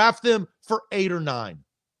 You draft them for 8 or 9.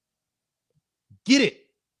 Get it.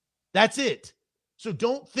 That's it. So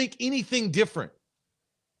don't think anything different.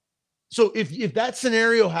 So if that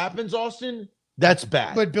scenario happens, Austin, that's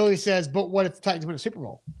bad. But Billy says, but what if the Titans win a Super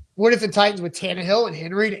Bowl? What if the Titans with Tannehill and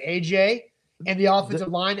Henry and AJ and the offensive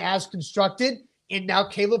line as constructed, and now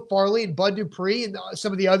Caleb Farley and Bud Dupree and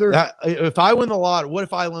some of the other. If I win the lottery, what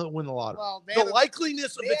if I win the lottery? Well, the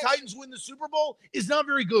likeliness of the Titans win the Super Bowl is not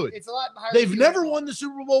very good. It's a lot higher. They've never won the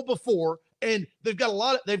Super Bowl before, and they've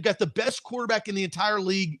got the best quarterback in the entire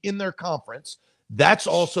league in their conference. That's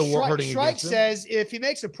also hurting. Strike says if he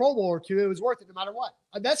makes a Pro Bowl or two, it was worth it no matter what.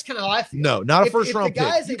 That's kind of how I feel. No, not a first round pick.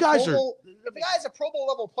 If the guy is a Pro Bowl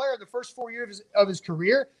level player in the first 4 years of his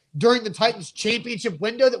career during the Titans championship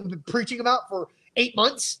window that we've been preaching about for 8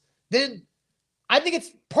 months, then I think it's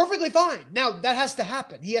perfectly fine. Now, that has to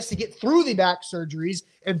happen. He has to get through the back surgeries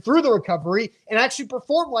and through the recovery and actually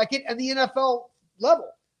perform like it at the NFL level.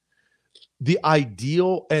 The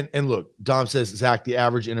ideal, and look, Dom says, Zach, the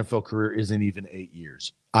average NFL career isn't even 8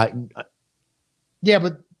 years. But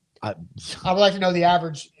I would like to know the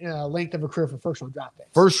average length of a career for first-round draft picks.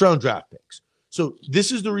 First-round draft picks. So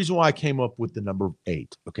this is the reason why I came up with the number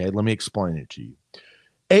 8. Okay, let me explain it to you.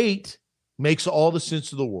 8 makes all the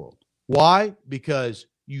sense of the world. Why? Because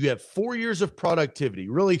you have 4 years of productivity,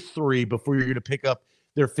 really 3, before you're going to pick up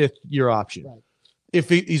their 5th-year option. Right. If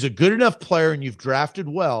he's a good enough player and you've drafted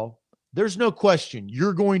well, there's no question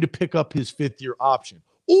you're going to pick up his 5th-year option,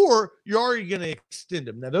 or you're already going to extend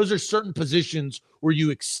him. Now, those are certain positions where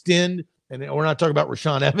you extend, and we're not talking about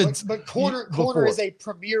Rashaan Evans. But corner is a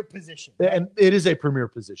premier position. Right? And it is a premier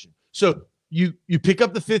position. So you pick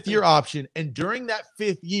up the 5th-year option, and during that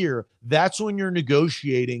 5th year, that's when you're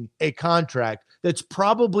negotiating a contract that's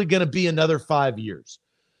probably going to be another 5 years.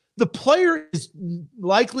 The player is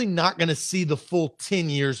likely not going to see the full 10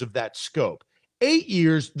 years of that scope. 8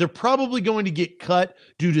 years, they're probably going to get cut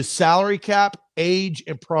due to salary cap, age,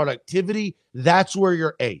 and productivity. That's where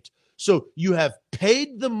you're 8. So you have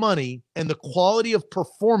paid the money and the quality of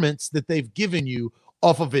performance that they've given you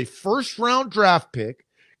off of a first-round draft pick,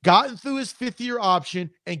 gotten through his 5th-year option,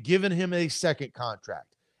 and given him a second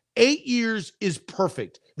contract. 8 years is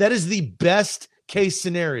perfect. That is the best case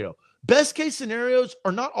scenario. Best case scenarios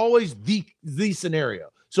are not always the scenario.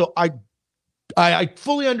 So I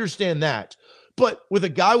fully understand that. But with a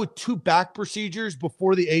guy with 2 back procedures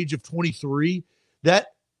before the age of 23,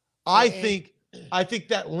 I think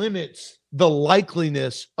that limits the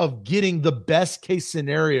likeliness of getting the best case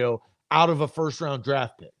scenario out of a first-round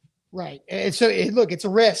draft pick. Right. And so, look, it's a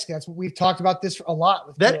risk. That's what we've talked about this a lot.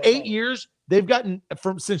 With that 8 years, they've gotten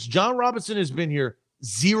since John Robinson has been here,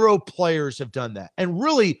 0 players have done that. And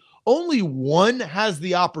really, only one has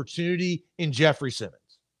the opportunity in Jeffrey Simmons.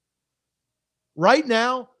 Right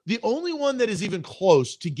now, the only one that is even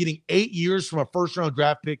close to getting 8 years from a first-round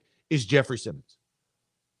draft pick is Jeffrey Simmons.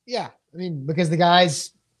 Yeah, I mean, because the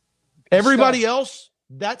guys... Everybody else,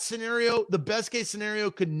 that scenario, the best-case scenario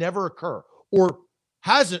could never occur or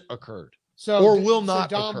hasn't occurred or will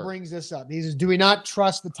not occur. So Dom brings this up. He says, do we not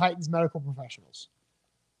trust the Titans medical professionals?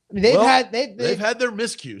 I mean, they've had their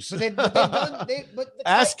miscues. But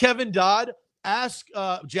ask Kevin Dodd. Ask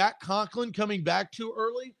Jack Conklin coming back too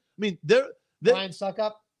early. I mean, Ryan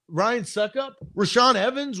Suckup, Rashaan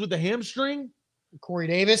Evans with the hamstring, Corey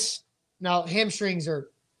Davis. Now hamstrings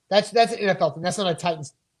that's an NFL thing. That's not a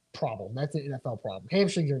Titans problem. That's an NFL problem.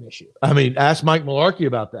 Hamstrings are an issue. I mean, ask Mike Mularkey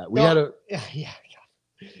about that.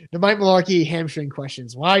 The Mike Mularkey hamstring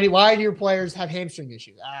questions. Why do your players have hamstring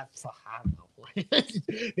issues? I don't know.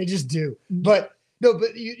 They just do. But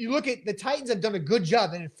you look at the Titans have done a good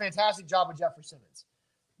job and a fantastic job with Jeffrey Simmons.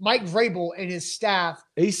 Mike Vrabel and his staff.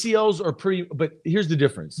 ACLs are pretty, but here's the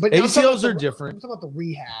difference. But ACLs are different. I'm talking about the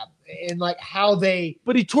rehab and like how they.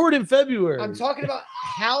 But he tore it in February. I'm talking about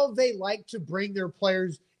how they like to bring their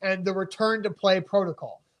players and the return to play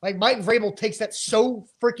protocol. Like Mike Vrabel takes that so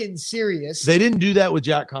freaking serious. They didn't do that with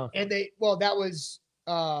Jack Conklin. And that was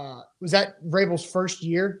that Vrabel's first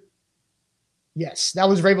year? Yes, that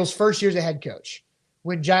was Vrabel's first year as a head coach.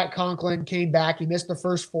 When Jack Conklin came back, he missed the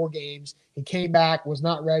first 4 games. He came back, was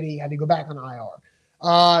not ready, had to go back on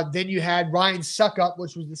IR. Then you had Ryan Suckup,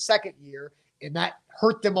 which was the second year, and that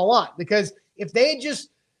hurt them a lot because if they had just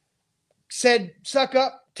said,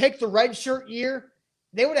 Suckup, take the red shirt year,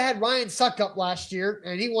 they would have had Ryan Suckup last year,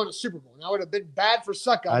 and he won a Super Bowl. That would have been bad for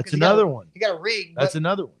Suckup. That's another one. He got a ring. That's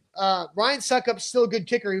another one. Ryan Suckup's still a good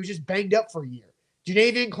kicker. He was just banged up for a year.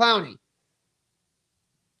 Jadeveon Clowney,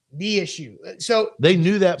 knee issue. So they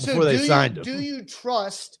knew that before they signed him. Do you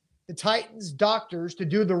trust the Titans doctors to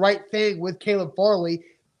do the right thing with Caleb Farley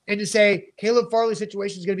and to say Caleb Farley's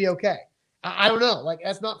situation is going to be okay? I don't know. Like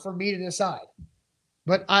that's not for me to decide.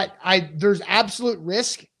 But there's absolute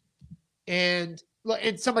risk, and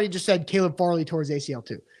somebody just said Caleb Farley tore his ACL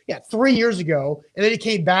too. Yeah, 3 years ago, and then he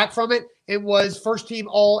came back from it It was first team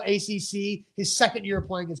all ACC, his second year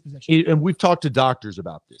playing his position. And we've talked to doctors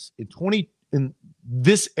about this. In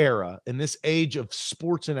this era, in this age of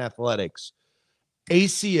sports and athletics,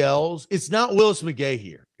 ACLs, it's not Willis McGahee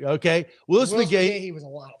here. Okay. Willis McGahee was a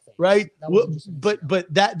lot of things. Right.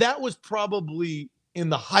 But that was probably in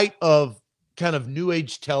the height of kind of new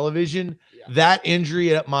age television. Yeah. That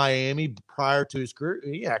injury at Miami prior to his career,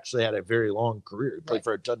 he actually had a very long career. He played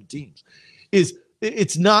for a ton of teams.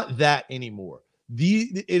 It's not that anymore.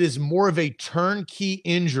 It is more of a turnkey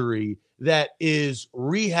injury that is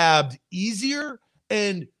rehabbed easier,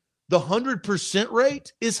 and the 100%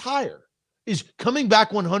 rate is higher. Is coming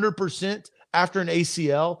back 100% after an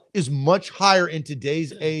ACL is much higher in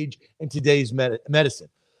today's age and today's medicine.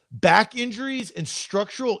 Back injuries and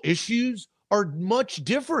structural issues are much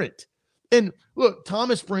different. And look,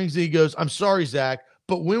 Thomas brings it, he goes, I'm sorry, Zach,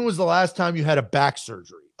 but when was the last time you had a back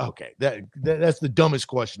surgery? Okay, that's the dumbest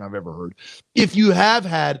question I've ever heard. If you have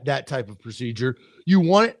had that type of procedure, you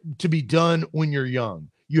want it to be done when you're young.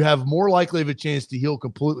 You have more likely of a chance to heal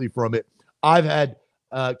completely from it. I've had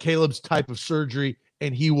Caleb's type of surgery,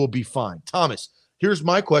 and he will be fine. Thomas, here's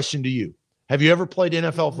my question to you. Have you ever played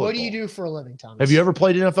NFL football? What do you do for a living, Thomas? Have you ever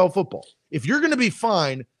played NFL football? If you're going to be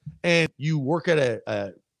fine and you work at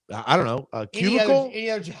a cubicle, any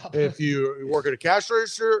other job. If you work at a cash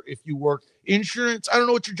register, if you work insurance, I don't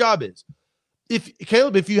know what your job is.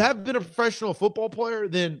 Caleb, if you have been a professional football player,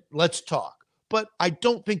 then let's talk. But I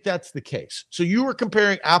don't think that's the case. So you were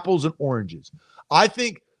comparing apples and oranges. I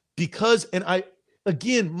think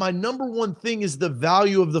again, my number one thing is the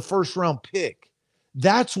value of the first round pick.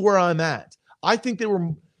 That's where I'm at. I think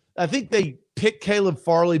they picked Caleb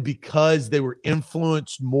Farley because they were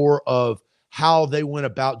influenced more of how they went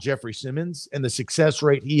about Jeffrey Simmons and the success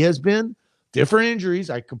rate he has been. Different injuries.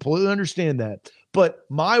 I completely understand that. But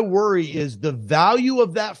my worry is the value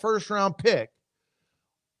of that first round pick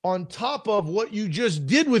on top of what you just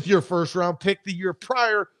did with your first round pick the year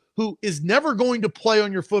prior, who is never going to play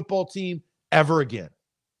on your football team ever again.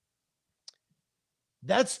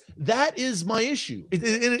 That is my issue.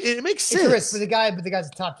 It makes sense. It's a risk, but the guy's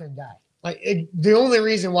a top 10 guy. The only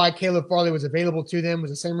reason why Caleb Farley was available to them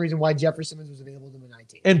was the same reason why Jeffrey Simmons was available to them in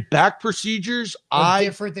 19. And back procedures are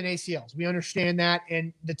different than ACLs. We understand that,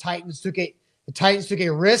 and the Titans took a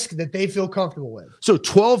risk that they feel comfortable with. So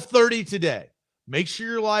 12:30 today. Make sure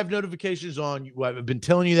your live notifications on. I've been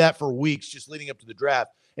telling you that for weeks, just leading up to the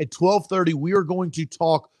draft. At 12:30, we are going to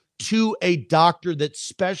talk to a doctor that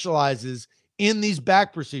specializes in these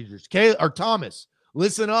back procedures. Thomas,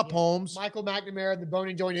 listen up, Holmes. Michael McNamara, the Bone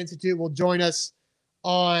and Joint Institute, will join us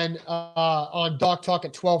on Doc Talk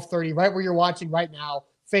at 12:30, right where you're watching right now.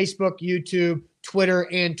 Facebook, YouTube, Twitter,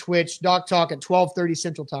 and Twitch. Doc Talk at 12:30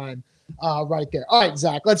 Central Time, right there. All right,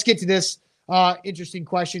 Zach, let's get to this interesting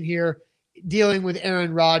question here, dealing with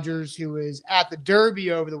Aaron Rodgers, who was at the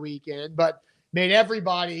Derby over the weekend, but made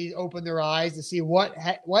everybody open their eyes to see what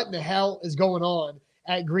in the hell is going on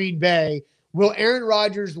at Green Bay. Will Aaron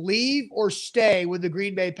Rodgers leave or stay with the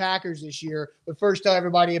Green Bay Packers this year? But first, tell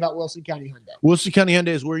everybody about Wilson County Hyundai. Wilson County Hyundai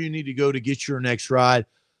is where you need to go to get your next ride.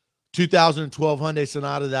 2012 Hyundai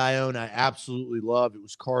Sonata that I own, I absolutely love. It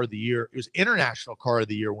was car of the year. It was international car of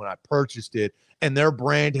the year when I purchased it, and their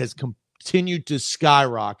brand has continued to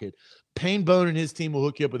skyrocket. Payne Bone and his team will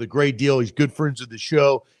hook you up with a great deal. He's good friends of the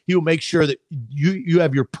show. He will make sure that you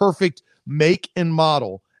have your perfect make and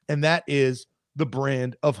model, and that is the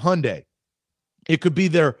brand of Hyundai. It could be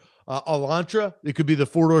their Elantra. It could be the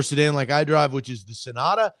four-door sedan like I drive, which is the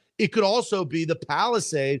Sonata. It could also be the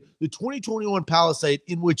Palisade, the 2021 Palisade,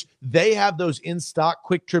 in which they have those in stock.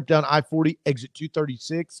 Quick trip down I-40, exit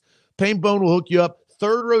 236. Payne Bone will hook you up.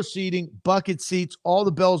 Third-row seating, bucket seats, all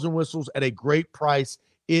the bells and whistles at a great price.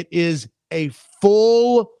 It is a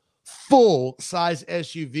full-size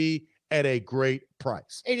SUV at a great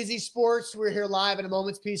price. A to Z Sports, we're here live at a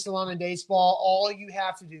Moment's Peace Salon in Daysball. All you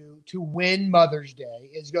have to do to win Mother's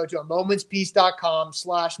Day is go to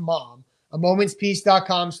amomentspeace.com/mom,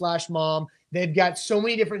 amomentspeace.com/mom. They've got so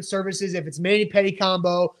many different services. If it's mani-pedi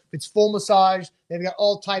combo, if it's full massage, they've got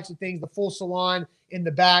all types of things, the full salon in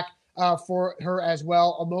the back for her as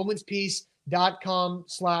well.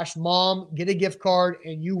 amomentspeace.com/mom. Get a gift card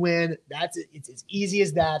and you win. That's it. It's as easy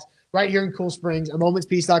as that. Right here in Cool Springs,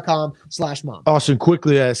 amomentspeace.com/mom. Austin,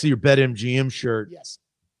 quickly, I see your BetMGM shirt. Yes.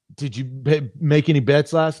 Did you make any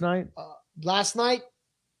bets last night? Last night?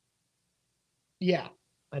 Yeah,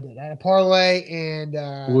 I did. I had a parlay and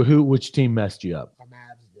which team messed you up? Our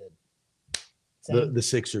Mavs did. The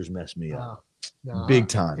Sixers messed me up. No, big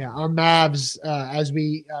time. Yeah, our Mavs, as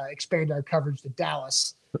we expand our coverage to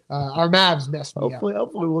Dallas, our Mavs messed me up.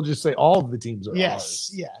 Hopefully, we'll just say all of the teams are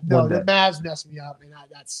ours. Yeah. No, the Mavs messed me up, and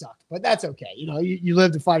that sucked. But that's okay. You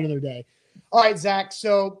live to fight another day. All right, Zach.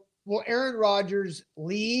 So will Aaron Rodgers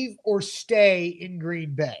leave or stay in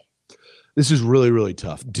Green Bay? This is really, really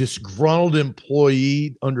tough. Disgruntled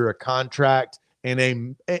employee under a contract,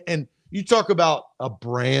 and you talk about a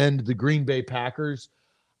brand, the Green Bay Packers.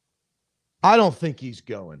 I don't think he's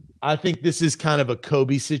going. I think this is kind of a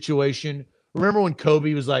Kobe situation. Remember when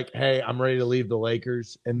Kobe was like, hey, I'm ready to leave the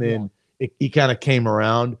Lakers? And then he kind of came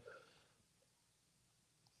around.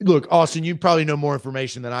 Look, Austin, you probably know more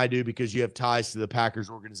information than I do because you have ties to the Packers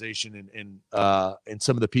organization and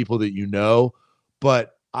some of the people that you know.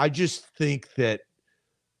 But I just think that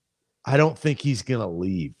I don't think he's going to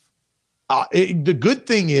leave. The good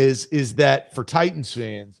thing is that for Titans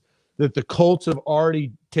fans, that the Colts have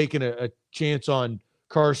already taken a chance on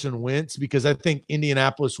Carson Wentz because I think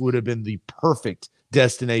Indianapolis would have been the perfect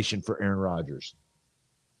destination for Aaron Rodgers.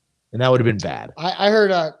 And that would have been bad. I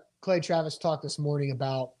heard Clay Travis talk this morning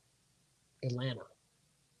about Atlanta.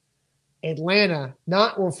 Atlanta,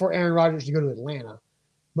 not for Aaron Rodgers to go to Atlanta,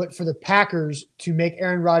 but for the Packers to make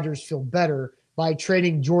Aaron Rodgers feel better by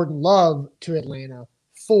trading Jordan Love to Atlanta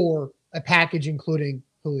for a package including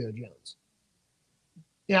Julio Jones.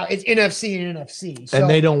 It's NFC and NFC. So, and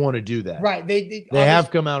they don't want to do that. Right. They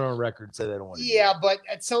have come out on record and said they don't want to do that. But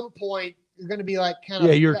at some point, you're going to be like kind of.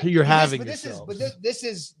 Yeah, you're having this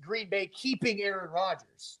is Green Bay keeping Aaron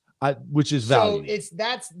Rodgers. Which is valuable. So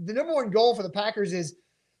that's the number one goal for the Packers is,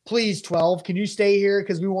 please, 12, can you stay here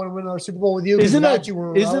because we want to win our Super Bowl with you? Isn't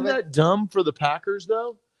that dumb for the Packers,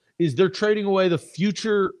 though? Is they're trading away the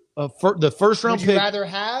future of the first round pick? Would you rather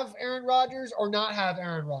have Aaron Rodgers or not have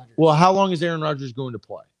Aaron Rodgers? Well, how long is Aaron Rodgers going to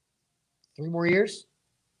play? 3 more years.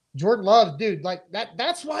 Jordan Love, dude, like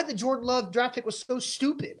that's why the Jordan Love draft pick was so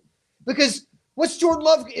stupid. Because what's Jordan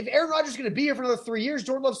Love? If Aaron Rodgers is going to be here for another 3 years,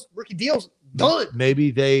 Jordan Love's rookie deal's done. Maybe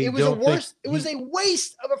it was a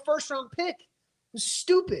waste of a first round pick. It was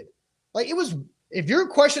stupid. Like it was. If you're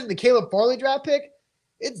questioning the Caleb Farley draft pick,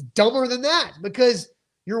 it's dumber than that because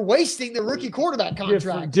you're wasting the rookie quarterback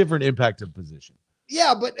contract. Different impact of position.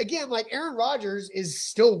 Yeah, but again, like Aaron Rodgers he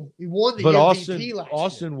won the MVP last year.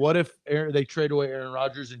 Austin, what if they trade away Aaron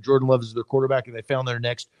Rodgers and Jordan Love is their quarterback and they found their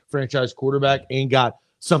next franchise quarterback and got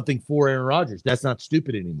something for Aaron Rodgers? That's not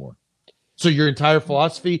stupid anymore. So your entire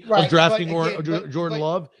philosophy of drafting Jordan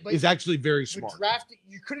Love is actually very smart.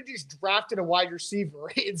 You could have just drafted a wide receiver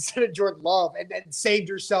instead of Jordan Love and then saved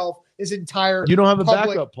yourself this entire. You don't have a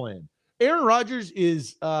backup plan. Aaron Rodgers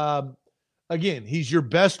is, again, he's your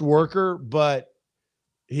best worker, but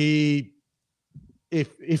if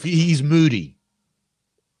he's moody.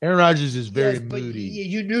 Aaron Rodgers is very moody.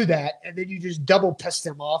 You knew that, and then you just double pissed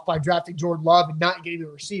him off by drafting Jordan Love and not getting a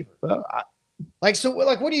receiver. Well,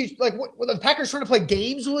 what do you the Packers trying to play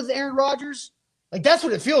games with Aaron Rodgers? Like that's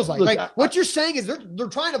what it feels like. Look, what you're saying is they're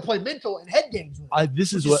trying to play mental and head games with him.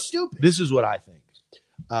 This is stupid. This is what I think.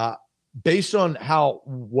 Based on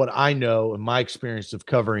what I know and my experience of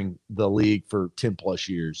covering the league for 10 plus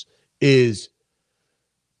years is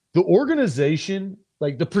the organization,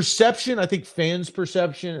 like the perception, I think fans'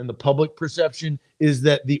 perception and the public perception is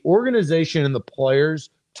that the organization and the players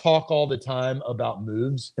talk all the time about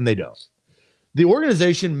moves, and they don't. The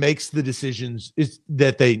organization makes the decisions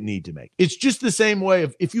that they need to make. It's just the same way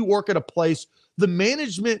if you work at a place, the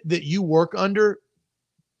management that you work under,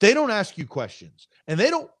 they don't ask you questions, and they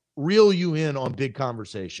don't reel you in on big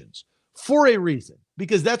conversations for a reason,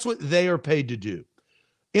 because that's what they are paid to do.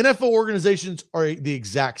 NFL organizations are the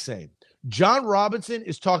exact same. John Robinson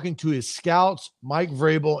is talking to his scouts, Mike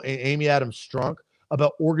Vrabel and Amy Adams Strunk,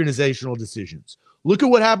 about organizational decisions. Look at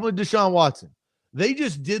what happened with Deshaun Watson. They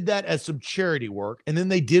just did that as some charity work, and then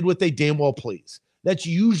they did what they damn well please. That's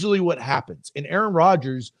usually what happens. And Aaron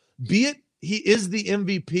Rodgers, be it he is the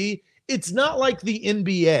MVP, it's not like the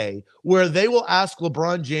NBA where they will ask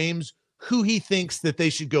LeBron James who he thinks that they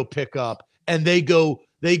should go pick up, and they go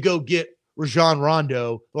get Rajon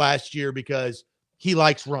Rondo last year because he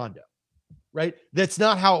likes Rondo, right? That's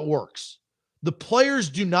not how it works. The players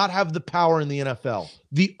do not have the power in the NFL.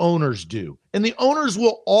 The owners do. And the owners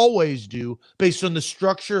will always do based on the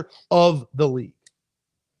structure of the league.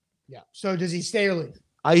 Yeah. So does he stay or leave?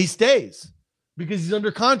 He stays because he's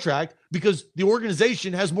under contract because the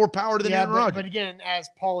organization has more power than Aaron Rodgers. But again, as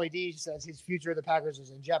Paulie D says, his future of the Packers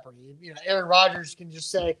is in jeopardy. Aaron Rodgers can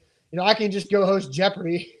just say, I can just go host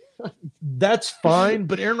Jeopardy. That's fine,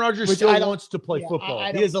 but Aaron Rodgers still wants to play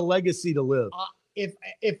football. He has a legacy to live. If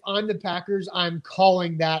I'm the Packers, I'm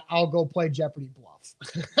calling that I'll go play Jeopardy bluff.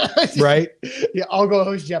 right? Yeah, I'll go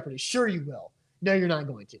host Jeopardy. Sure you will. No, you're not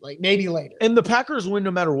going to. Like, maybe later. And the Packers win no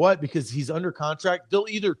matter what because he's under contract. They'll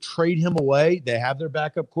either trade him away. They have their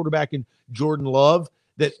backup quarterback in Jordan Love.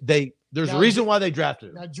 There's a reason why they drafted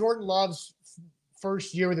him. Now, Jordan Love's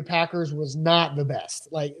first year with the Packers was not the best.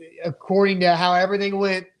 Like, according to how everything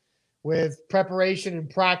went with preparation and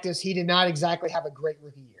practice, he did not exactly have a great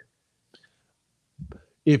rookie year.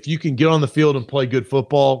 If you can get on the field and play good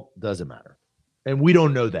football, doesn't matter. And we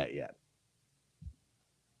don't know that yet.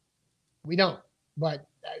 We don't. But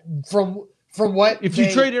from what if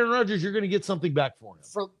you trade Aaron Rodgers, you're going to get something back for him.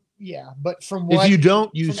 But from what if you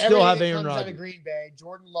don't, you still have Aaron Rodgers. Out of Green Bay,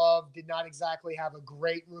 Jordan Love did not exactly have a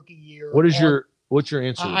great rookie year. What's your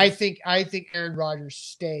answer? I think Aaron Rodgers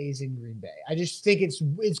stays in Green Bay. I just think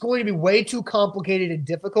it's going to be way too complicated and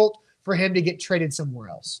difficult for him to get traded somewhere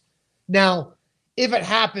else. Now, if it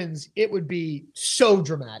happens, it would be so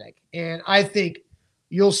dramatic, and I think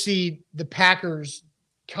you'll see the Packers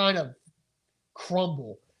kind of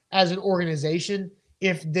crumble as an organization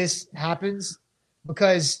if this happens,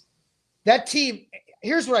 because that team,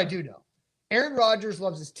 here's what I do know. Aaron Rodgers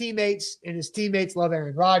loves his teammates and his teammates love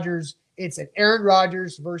Aaron Rodgers. It's an Aaron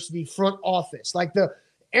Rodgers versus the front office. Like, the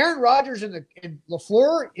Aaron Rodgers and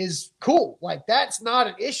LaFleur is cool. Like, that's not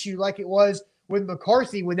an issue like it was with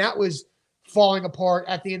McCarthy when that was falling apart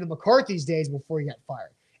at the end of McCarthy's days before he got fired.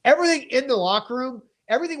 Everything in the locker room,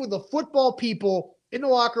 everything with the football people in the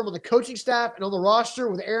locker room, on the coaching staff, and on the roster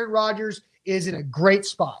with Aaron Rodgers is in a great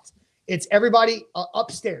spot. It's everybody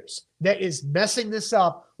upstairs that is messing this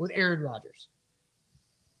up with Aaron Rodgers.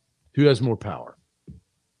 Who has more power?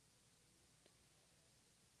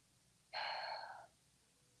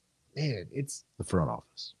 Man, it's the front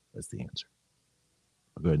office. That's the answer.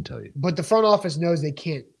 I'll go ahead and tell you. But the front office knows they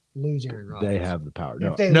can't lose Aaron Rodgers. They have the power.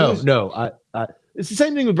 No, it's the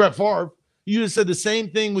same thing with Brett Favre. You just said the same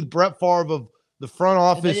thing with Brett Favre of the front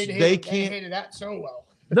office. They can't handle that so well.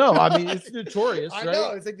 No, I mean, it's notorious, right? I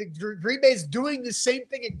know. It's like the Green Bay's doing the same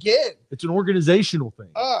thing again. It's an organizational thing,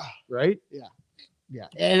 right? Yeah. Yeah.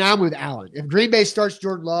 And I'm with Alan. If Green Bay starts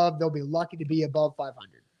Jordan Love, they'll be lucky to be above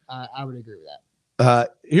 500. I would agree with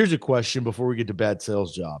that. Here's a question before we get to bad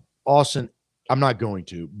sales job. Austin, I'm not going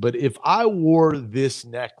to, but if I wore this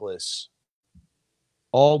necklace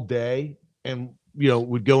all day and,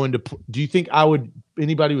 would go into, do you think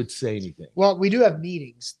anybody would say anything? Well, we do have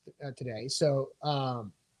meetings today. So,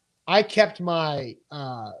 I kept my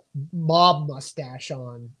mob mustache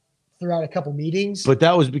on throughout a couple meetings. But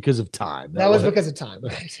that was because of time. That was because of time.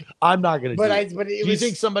 I'm not going to do it. Do you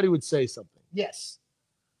think somebody would say something? Yes.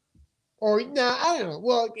 Or no, I don't know.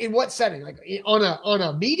 Well, in what setting? Like on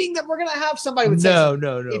a meeting that we're gonna have, somebody would say no.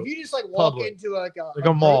 If you just walk into a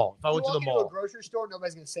mall, if I went to the mall, a grocery store,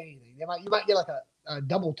 nobody's gonna say anything. You might get like a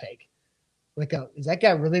double take. Is that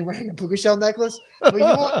guy really wearing a puka shell necklace? But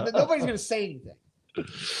nobody's gonna say anything.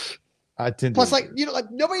 Plus,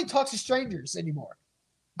 nobody talks to strangers anymore.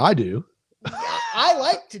 I do. I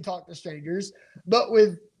like to talk to strangers, but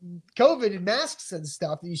with COVID and masks and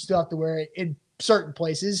stuff that you still have to wear in certain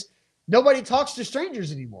places, nobody talks to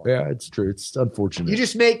strangers anymore. Yeah, it's true. It's unfortunate. You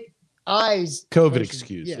just make eyes. COVID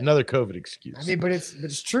excuse. Yeah. Another COVID excuse. I mean, but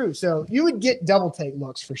it's true. So you would get double take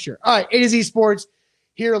looks for sure. All right, A to Z Sports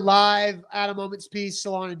here live at A Moment's Piece,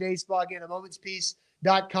 Salon and Day Spa. Again,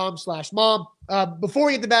 amomentspiece.com/mom. Before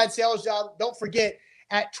we get the bad sales job, don't forget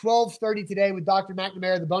at 12:30 today with Dr.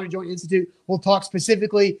 McNamara, the Bone and Joint Institute, we'll talk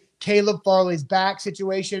specifically Caleb Farley's back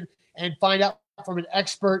situation and find out from an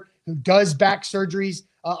expert who does back surgeries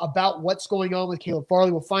about what's going on with Caleb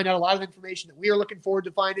Farley. We'll find out a lot of information that we are looking forward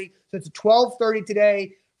to finding. So it's 12:30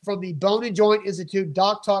 today from the Bone and Joint Institute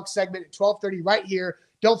Doc Talk segment at 12:30 right here.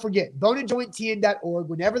 Don't forget, boneandjointtn.org.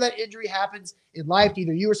 Whenever that injury happens in life,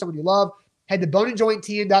 either you or someone you love, head to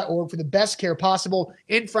boneandjointtn.org for the best care possible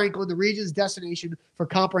in Franklin, the region's destination for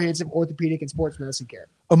comprehensive orthopedic and sports medicine care.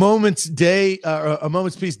 A Moment's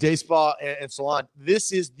Piece Day Spa and Salon.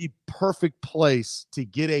 This is the perfect place to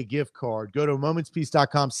get a gift card. Go to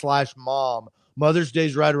momentspiece.com/mom. Mother's Day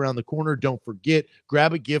is right around the corner. Don't forget,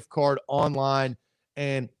 grab a gift card online,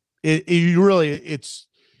 and it's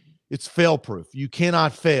fail-proof. You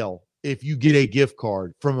cannot fail if you get a gift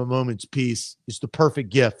card from A Moment's Piece. It's the perfect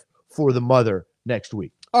gift for the mother next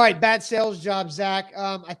week. All right, bad sales job, Zach.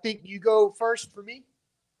 I think you go first for me.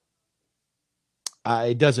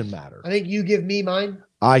 It doesn't matter. I think you give me mine.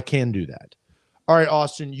 I can do that. All right,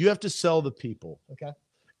 Austin, you have to sell the people. Okay.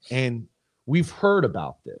 And we've heard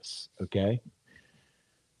about this, okay?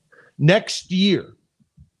 Next year,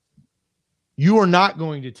 You are not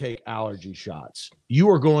going to take allergy shots. You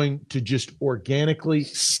are going to just organically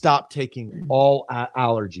stop taking all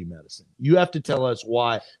allergy medicine. You have to tell us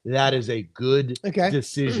why that is a good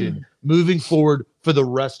decision moving forward for the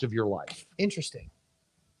rest of your life. Interesting.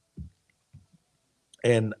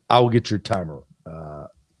 And I will get your timer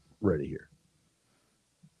ready here.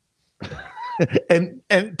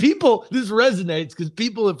 and people, this resonates because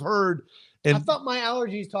people have heard. And I thought my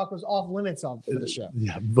allergies talk was off limits for the show.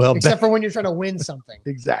 Yeah, well, except for when you're trying to win something.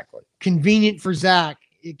 Exactly. Convenient for Zach.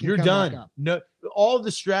 You're done. No, all the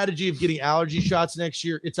strategy of getting allergy shots next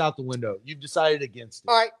year, it's out the window. You've decided against it.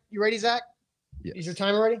 All right, you ready, Zach? Yes. Is your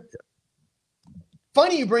timer ready? Yeah.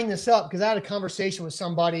 Funny you bring this up because I had a conversation with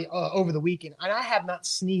somebody over the weekend, and I have not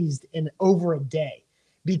sneezed in over a day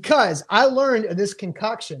because I learned of this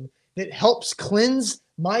concoction that helps cleanse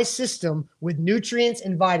my system with nutrients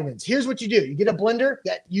and vitamins. Here's what you do. You get a blender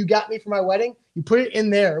that you got me for my wedding. You put it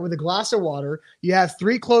in there with a glass of water. You have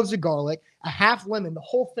 3 cloves of garlic, a half lemon, the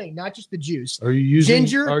whole thing, not just the juice. Are you using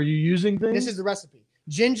ginger? Are you using things? This is the recipe.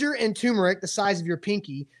 Ginger and turmeric, the size of your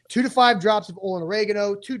pinky, 2 to 5 drops of oil and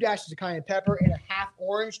oregano, 2 dashes of cayenne pepper, and a half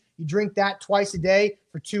orange. You drink that twice a day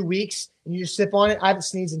for 2 weeks, and you just sip on it. I haven't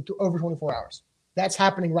sneezed in over 24 hours. That's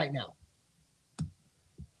happening right now.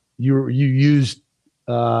 You used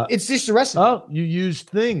it's just a recipe. Oh, you used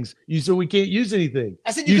things. So we can't use anything.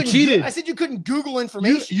 I said you cheated. I said you couldn't Google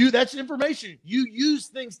information. That's information. You use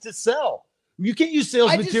things to sell. You can't use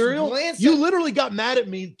sales material. You literally got mad at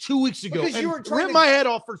me 2 weeks ago because and you were trying ripped my head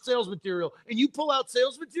off for sales material, and you pull out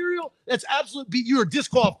sales material. That's absolute. You are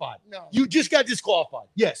disqualified. No, you just got disqualified.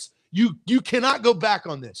 Yes, you cannot go back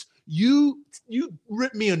on this. You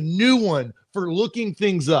ripped me a new one for looking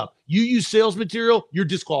things up. You use sales material, you're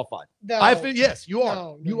disqualified. No. Yes, you are.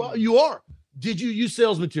 No. You are. Did you use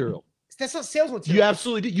sales material? That's not sales material. You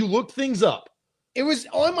absolutely did. You looked things up. It was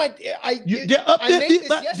on my. I made this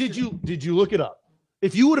yesterday. Did you look it up?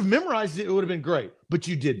 If you would have memorized it, it would have been great. But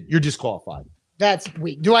you didn't. You're disqualified. That's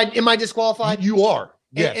weak. Am I disqualified? You are.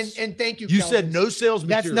 Yes. And thank you. You said no sales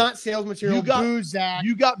material. That's not sales material. Zach.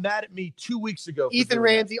 You got mad at me 2 weeks ago. Ethan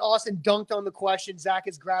Ramsey, Austin dunked on the question. Zach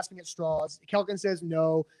is grasping at straws. Kelkin says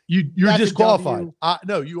no. You're disqualified.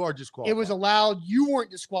 No, you are disqualified. It was allowed. You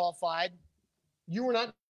weren't disqualified. You were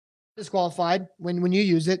not disqualified when you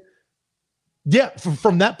use it. Yeah.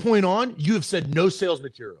 From that point on, you have said no sales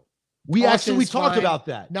material. We talked about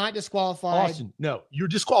that. Not disqualified. Austin, no, you're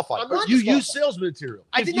disqualified. I'm not you disqualified. use sales material.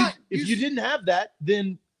 If you didn't have that,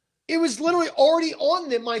 then it was literally already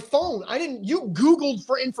on my phone. You Googled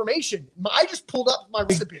for information. I just pulled up my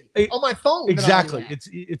recipe on my phone. Exactly.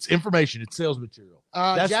 It's information. It's sales material.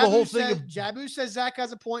 That's Jabu the whole thing. Jabu says Zach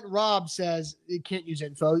has a point. Rob says you can't use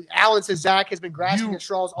info. Alan says Zach has been grasping at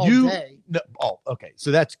straws all day. No, okay. So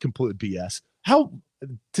that's complete BS. How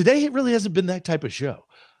today it really hasn't been that type of show.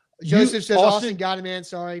 Joseph says Austin got it, man.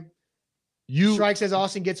 Sorry. Strike says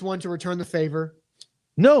Austin gets one to return the favor.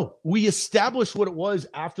 No, we established what it was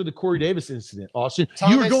after the Corey Davis incident, Austin.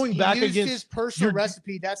 Thomas, you were going back against his personal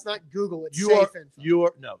recipe. That's not Google. It's safe info.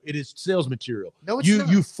 No, it is sales material. No, it's not.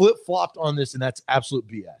 You flip-flopped on this, and that's absolute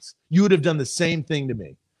BS. You would have done the same thing to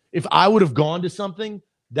me. If I would have gone to something,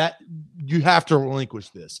 that you have to relinquish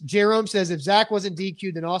this. Jerome says if Zach wasn't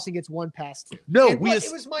DQ'd, then Austin gets one pass. No, we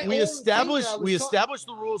established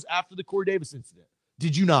the rules after the Corey Davis incident.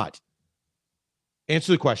 Did you not?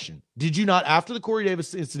 Answer the question. Did you not, after the Corey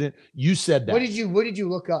Davis incident, you said that? What did you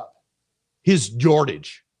look up? His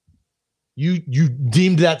yardage. You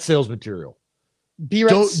deemed that sales material.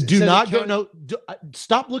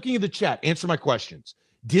 Stop looking at the chat. Answer my questions.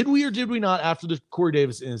 Did we or did we not, after the Corey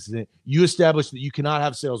Davis incident, you established that you cannot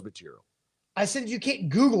have sales material? I said you can't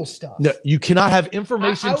Google stuff. No, you cannot have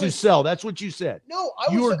information to sell. That's what you said. No,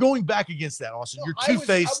 you are going back against that, Austin. You're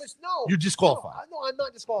two-faced. You're disqualified. No, I'm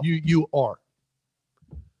not disqualified. You are.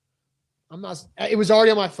 I'm not. It was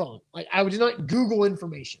already on my phone. Like I did not Google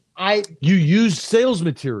information. You used sales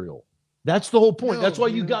material. That's the whole point. That's why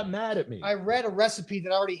you got mad at me. I read a recipe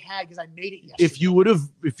that I already had because I made it yesterday. If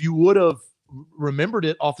you would have remembered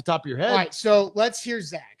it off the top of your head. All right, so let's hear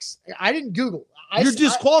Zach's. I didn't Google. You're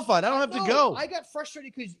disqualified. I don't have to go. I got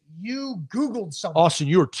frustrated because you Googled something. Austin,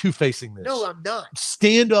 you are two-facing this. No, I'm not.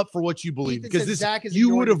 Stand up for what you believe, because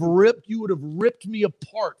you would have ripped me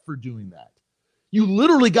apart for doing that. You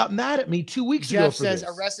literally got mad at me 2 weeks ago. Jeff says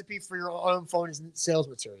a recipe for your own phone isn't sales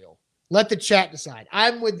material. Let the chat decide.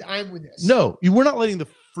 I'm with this. No, we're not letting the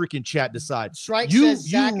freaking chat decide. Strike says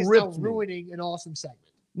Zach is now ruining an awesome segment.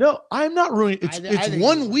 No, I'm not ruining it. It's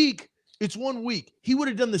 1 week. It's 1 week. He would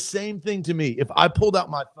have done the same thing to me. If I pulled out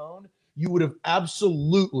my phone, you would have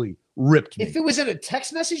absolutely ripped me. If it was in a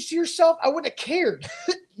text message to yourself, I wouldn't have cared.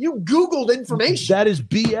 You Googled information. That is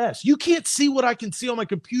BS. You can't see what I can see on my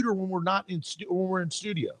computer when we're in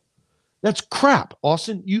studio. That's crap,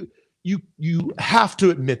 Austin. You have to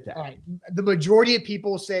admit that. All right. The majority of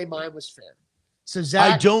people say mine was fair. So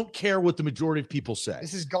Zach, I don't care what the majority of people say.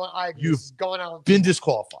 This is going. I agree. You've This is going on. been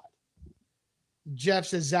disqualified. Jeff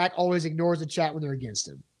says Zach always ignores the chat when they're against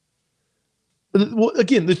him. Well,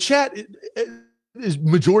 again, the chat is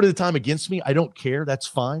majority of the time against me. I don't care. That's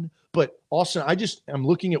fine. But Austin, I'm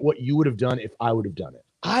looking at what you would have done if I would have done it.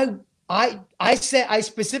 I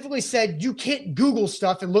specifically said you can't Google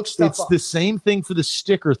stuff and look stuff up. It's the same thing for the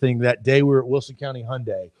sticker thing that day we were at Wilson County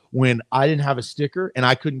Hyundai when I didn't have a sticker and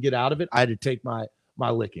I couldn't get out of it. I had to take my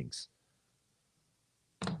lickings.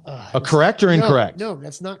 Correct or incorrect? No,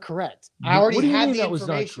 that's not correct. I already had the information. That was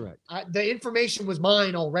not correct? The information was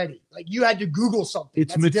mine already. Like you had to Google something.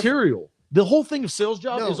 It's that's material. Different. The whole thing of sales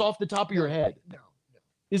job is off the top of your head. No.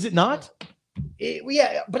 Is it not?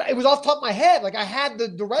 Yeah, but it was off the top of my head. Like I had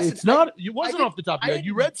the rest of it. It's not. It wasn't off the top of your head.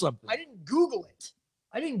 You read something. I didn't Google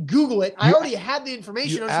it. I already had the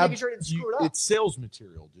information. I was making sure I didn't screw it up. It's sales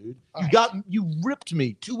material, dude. You ripped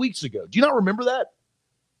me 2 weeks ago. Do you not remember that?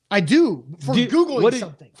 I do. Googling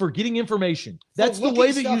something. For getting information. That's the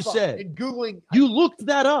way that you said. And Googling. You looked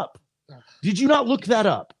that up. Did you not look that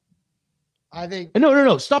up? I think.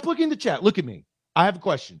 No. Stop looking at the chat. Look at me. I have a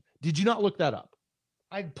question. Did you not look that up?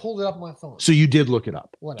 I pulled it up on my phone. So you did look it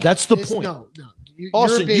up. Whatever. That's the point. No.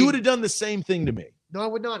 Austin, you would have done the same thing to me. No, I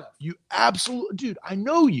would not have. You absolutely, dude. I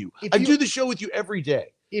know you. I do the show with you every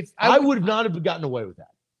day. If I would not have gotten away with that.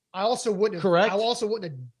 I also wouldn't have. Correct. I also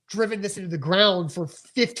wouldn't have driven this into the ground for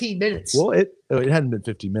 15 minutes. Well, it hadn't been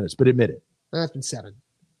 15 minutes, but admit it. That's been 7.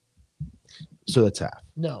 So that's half.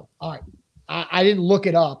 No. All right. I didn't look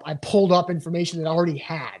it up. I pulled up information that I already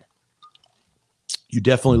had. You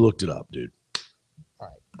definitely looked it up, dude. All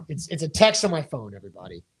right. It's a text on my phone,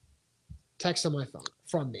 everybody. Text on my phone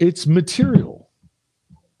from me. It's material.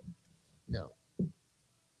 No.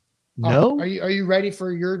 No? Are you ready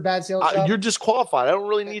for your bad sales job? You're disqualified. I don't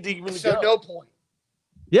really need to even go. So no point.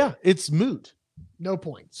 Yeah, it's moot. No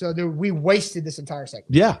point. So we wasted this entire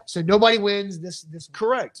segment. Yeah. So nobody wins this.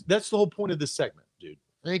 Correct. That's the whole point of this segment, dude.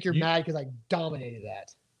 I think you're mad because I dominated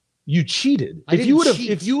that. You cheated. If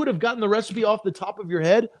you would have gotten the recipe off the top of your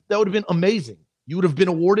head, that would have been amazing. You would have been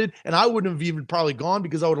awarded, and I wouldn't have even probably gone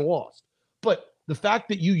because I would have lost. But the fact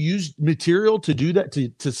that you used material to do that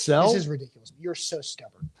to sell, this is ridiculous. You're so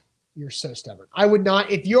stubborn. I would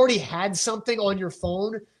not. If you already had something on your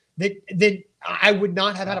phone, then I would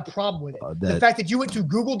not have had a problem with it. The fact that you went to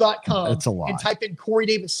Google.com and typed in Corey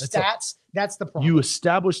Davis stats, that's the problem. You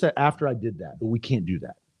established that after I did that, but we can't do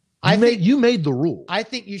that. You made the rule. I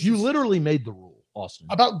think you literally made the rule, Austin.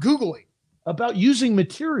 About Googling. About using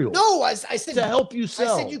material. No, I said to help you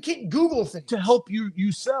sell. I said you can't Google things. To help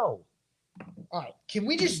you sell. All right. Can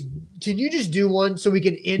you just do one so we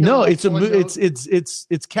can end? No, it's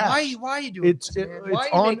cash. Why are you doing this, man? Why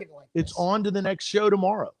are you making it like this? It's on to the next show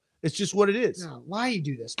tomorrow. It's just what it is. No, why you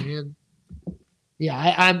do this, man?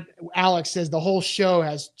 Yeah, I'm Alex says the whole show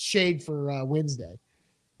has shade for Wednesday.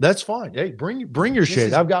 That's fine. Hey, bring your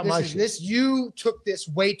shade. I've got my shade. You took this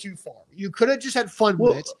way too far. You could have just had fun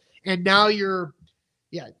with it. And now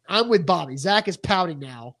I'm with Bobby. Zach is pouting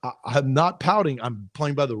now. I'm not pouting. I'm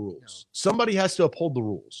playing by the rules. No. Somebody has to uphold the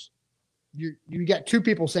rules. You got 2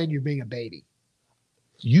 people saying you're being a baby.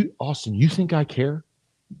 Austin, you think I care?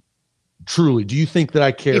 Truly, do you think that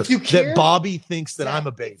I care? If you care, that Bobby thinks that I'm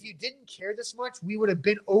a baby. If you didn't care this much, we would have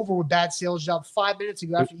been over with bad sales job 5 minutes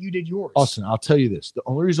ago after you did yours. Austin, I'll tell you this. The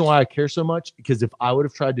only reason why I care so much, because if I would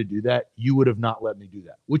have tried to do that, you would have not let me do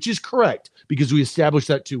that, which is correct because we established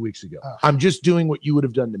that 2 weeks ago. I'm just doing what you would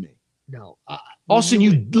have done to me. No. Austin,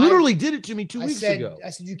 you literally did it to me 2 weeks ago.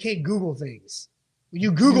 I said, you can't Google things.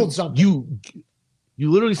 You Googled something.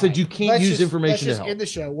 You literally said you can't use information to help. Let's just end the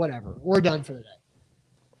show. Whatever. We're done for the day.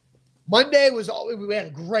 Monday we had a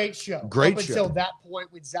great show. Until that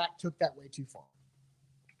point when Zach took that way too far.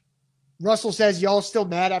 Russell says, y'all still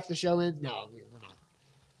mad after the show ends? No, we're not.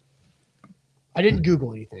 I didn't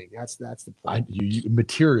Google anything. That's the point.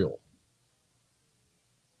 Material.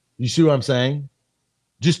 You see what I'm saying?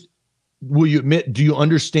 Just will you admit, do you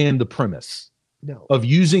understand the premise? No. Of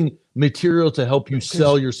using material to help you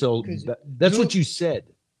sell yourself? That's what you said.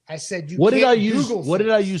 I said what did I use? What did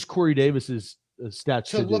I use Corey Davis's stats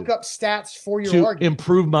to look up stats for your to argument.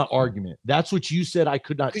 Improve my argument. That's what you said I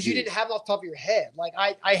could not do. Because you didn't have it off the top of your head. Like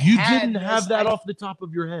you didn't have that off the top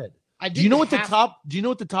of your head. Do you know what the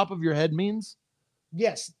top of your head means?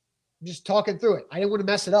 Yes. Just talking through it. I didn't want to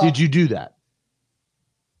mess it up. Did you do that?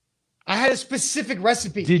 I had a specific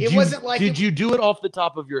recipe. Did you do it off the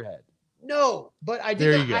top of your head? No, but I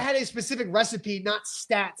There did. you go. I had a specific recipe, not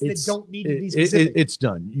stats It's- that don't need to be specific. It's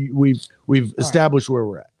done. We've established where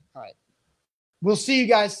we're at. All right. We'll see you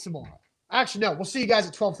guys tomorrow. Actually, no, we'll see you guys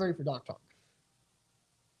at 12:30 for Doc Talk.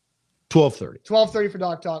 12:30. 12:30 for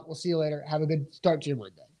Doc Talk. We'll see you later. Have a good start to your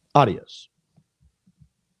Monday. Adios.